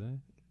back, do they?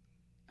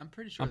 I'm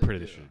pretty sure. I'm they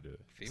pretty do. sure they do.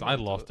 'Cause Females I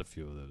do lost it. a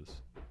few of those.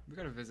 We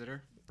got a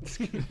visitor.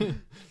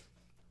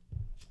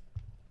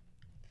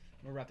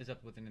 We'll wrap this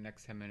up within the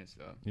next 10 minutes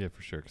though. Yeah,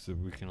 for sure. Because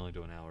we can only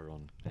do an hour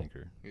on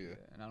Anchor. Yeah.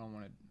 And I don't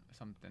want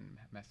something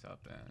mess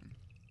up and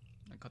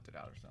cut it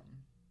out or something.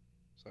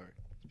 Sorry.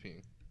 It's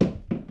peeing.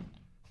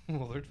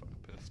 Well, they're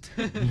fucking pissed.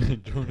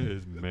 Jonah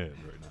is mad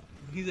right now.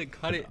 He's like,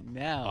 cut it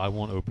now. I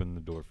won't open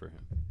the door for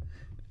him.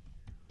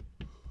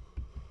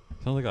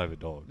 Sounds like I have a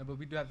dog. No, but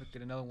we do have to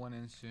get another one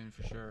in soon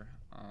for sure.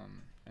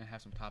 And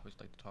have some topics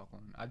like to talk on.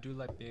 I do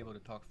like be able to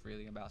talk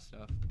freely about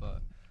stuff,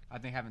 but I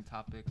think having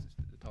topics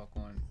to talk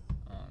on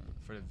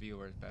for the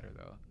viewer is better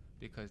though,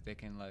 because they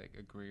can like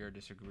agree or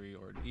disagree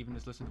or even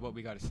just listen to what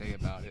we got to say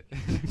about it.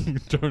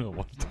 Jonah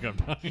wants to come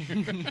down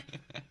here.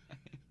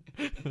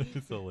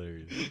 It's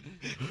hilarious.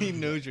 He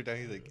knows you're down.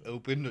 He's like,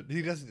 open.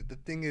 He doesn't. The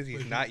thing is,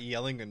 he's not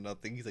yelling or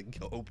nothing. He's like,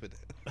 yo, open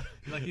it.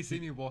 Like he see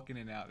me walking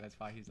in and out. That's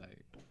why he's like.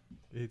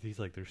 He's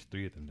like, there's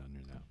 3 of them down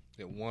there now.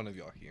 Yeah, one of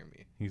y'all hear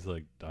me. He's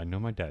like, I know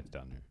my dad's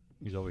down there.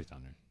 He's always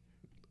down there.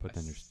 But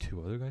then there's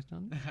 2 other guys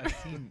down there? I've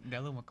seen the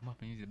other one come up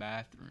and use the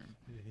bathroom.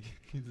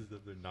 He's just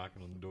up there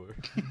knocking on the door.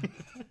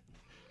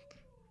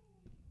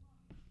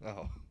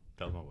 Oh.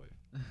 That was my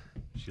wife.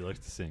 She likes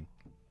to sing.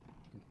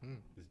 Mm-hmm.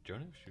 Is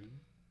Jonah shooting?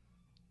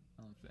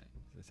 I don't think.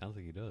 It sounds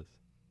like he does.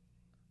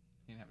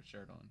 He didn't have a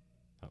shirt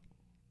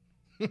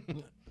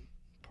on.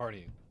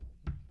 Partying.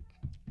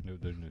 No,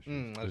 there's no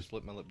shoes. I just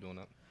lit my lip doing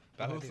that.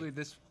 Bad Hopefully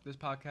idea. this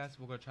podcast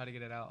we're gonna try to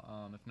get it out.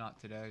 If not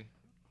today,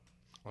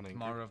 On Anchor.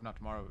 tomorrow. If not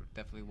tomorrow,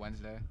 definitely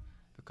Wednesday.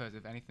 Because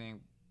if anything,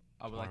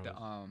 I would like to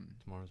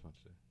Tomorrow's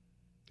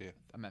Wednesday.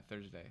 I meant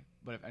Thursday.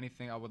 But if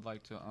anything, I would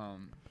like to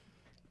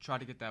try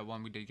to get that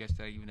one we did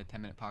yesterday, even a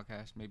 10-minute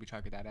podcast. Maybe try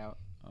to get that out.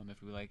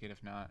 If we like it.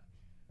 If not,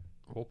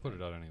 We'll put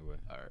it out anyway.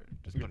 or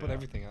Just You put put it out.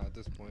 everything out at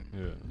this point.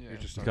 Yeah. yeah. You're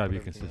just You trying gotta to be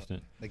put everything out.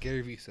 consistent. Like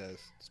Gary Vee says,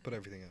 just put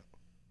everything out.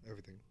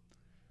 Everything.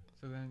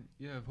 So then,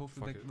 yeah.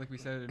 Hopefully, Fuck it. like we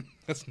said,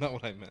 That's not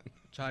what I meant.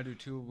 try to do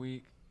 2 a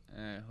week,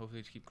 and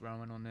hopefully just keep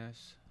growing on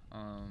this.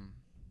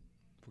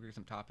 We'll get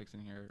some topics in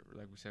here.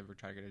 Like we said, we're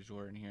trying to get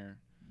Azure in here.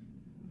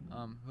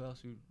 Who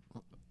else?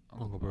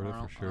 Uncle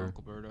Berto for sure.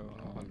 Uncle Berto.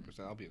 100%.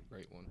 That'll be a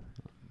great one.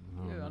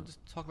 Yeah, I'll just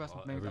talk about some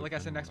All- things. Like I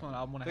said, everything next on one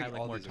I want I to have think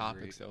like all more these are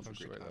topics great. though for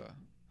Have a great sure time.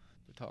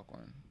 to talk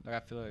on. Like I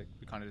feel like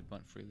we kind of just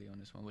went freely on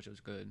this one, which was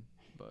good.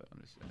 But I'm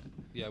just saying.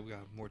 Yeah, we got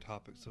more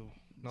topics. So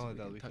not So only we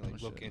that, can we can touch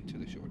like on look shit. into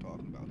the shit we're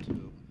talking about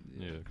too.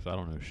 Yeah, because I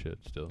don't know shit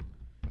still.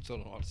 I still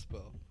don't know how to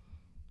spell.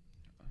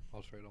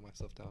 I'll just write all my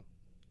stuff down.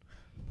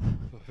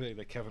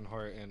 Like Kevin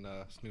Hart and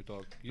Snoop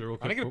Dogg. Real I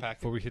quick, didn't get a packet.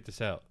 before we hit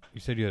this out, you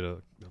said you had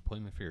an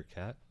appointment for your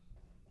cat?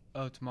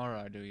 Oh, tomorrow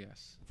I do.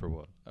 Yes. For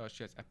what? Oh,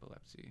 she has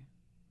epilepsy.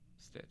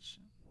 Stitch.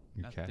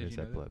 Your cat Did has you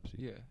know that? epilepsy.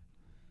 Yeah.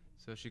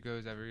 So she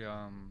goes every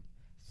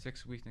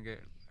 6 weeks to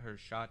get her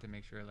shot to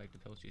make sure like the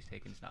pill she's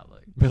taking is not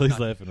like. Billy's not-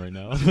 laughing right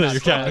now. that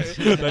your cat,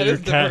 sorry. that I your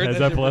just never cat heard has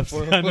that shit epilepsy.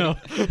 before. I know.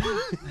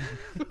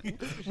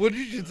 What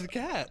did you do to the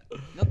cat?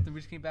 Nothing. We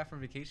just came back from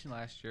vacation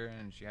last year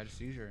and she had a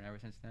seizure, and ever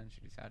since then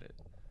she's had it.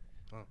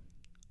 Oh.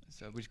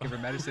 So we just give her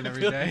medicine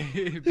every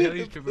day.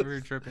 Billy's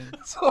tripping.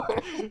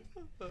 Sorry.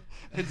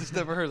 I just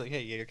never heard like,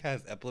 hey, yeah, your cat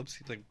has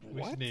epilepsy. Like,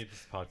 We what? should name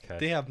this podcast.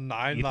 They have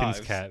 9 Ethan's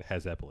lives. cat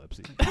has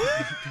epilepsy.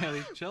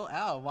 Billy, chill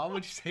out. Why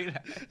would you say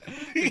that?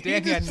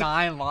 Dan, he had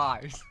 9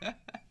 lives.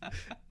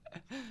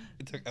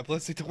 It took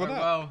epilepsy to Alright, win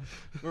out. well,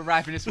 we're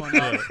wrapping this one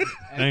up. And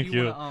Thank if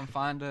you. you. Want to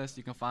find us,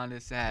 you can find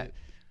us at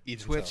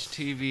Eat Twitch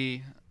himself.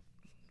 TV,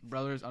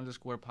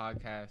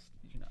 Brothers_podcast.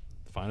 You can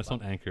Find us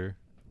on Anchor,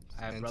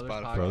 at And Brothers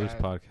Spotify. Podcast. Brothers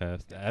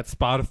Podcast, at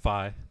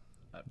Spotify.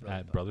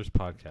 at Brothers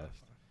Podcast.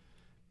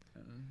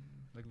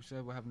 Like we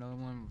said, we'll have another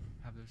one.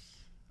 Have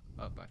this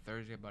up by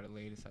Thursday, by the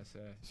latest, I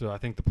say. So I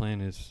think the plan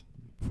is,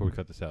 before we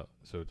cut this out,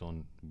 so it's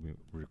on, we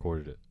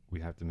recorded it, we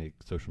have to make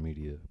social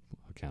media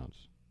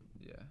accounts.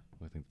 Yeah.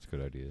 I think that's a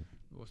good idea.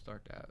 We'll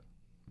start that.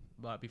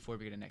 But before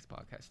we get the next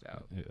podcast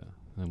out. Yeah.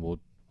 And we'll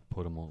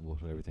put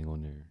everything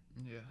on there.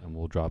 Yeah. And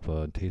we'll drop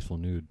a tasteful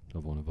nude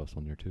of one of us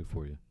on there too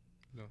for you.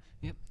 No.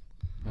 Yep.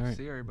 All right.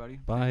 See you, everybody.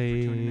 Bye. Thank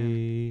you for tuning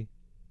in.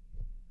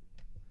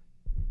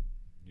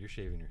 You're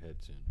shaving your head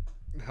soon.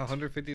 150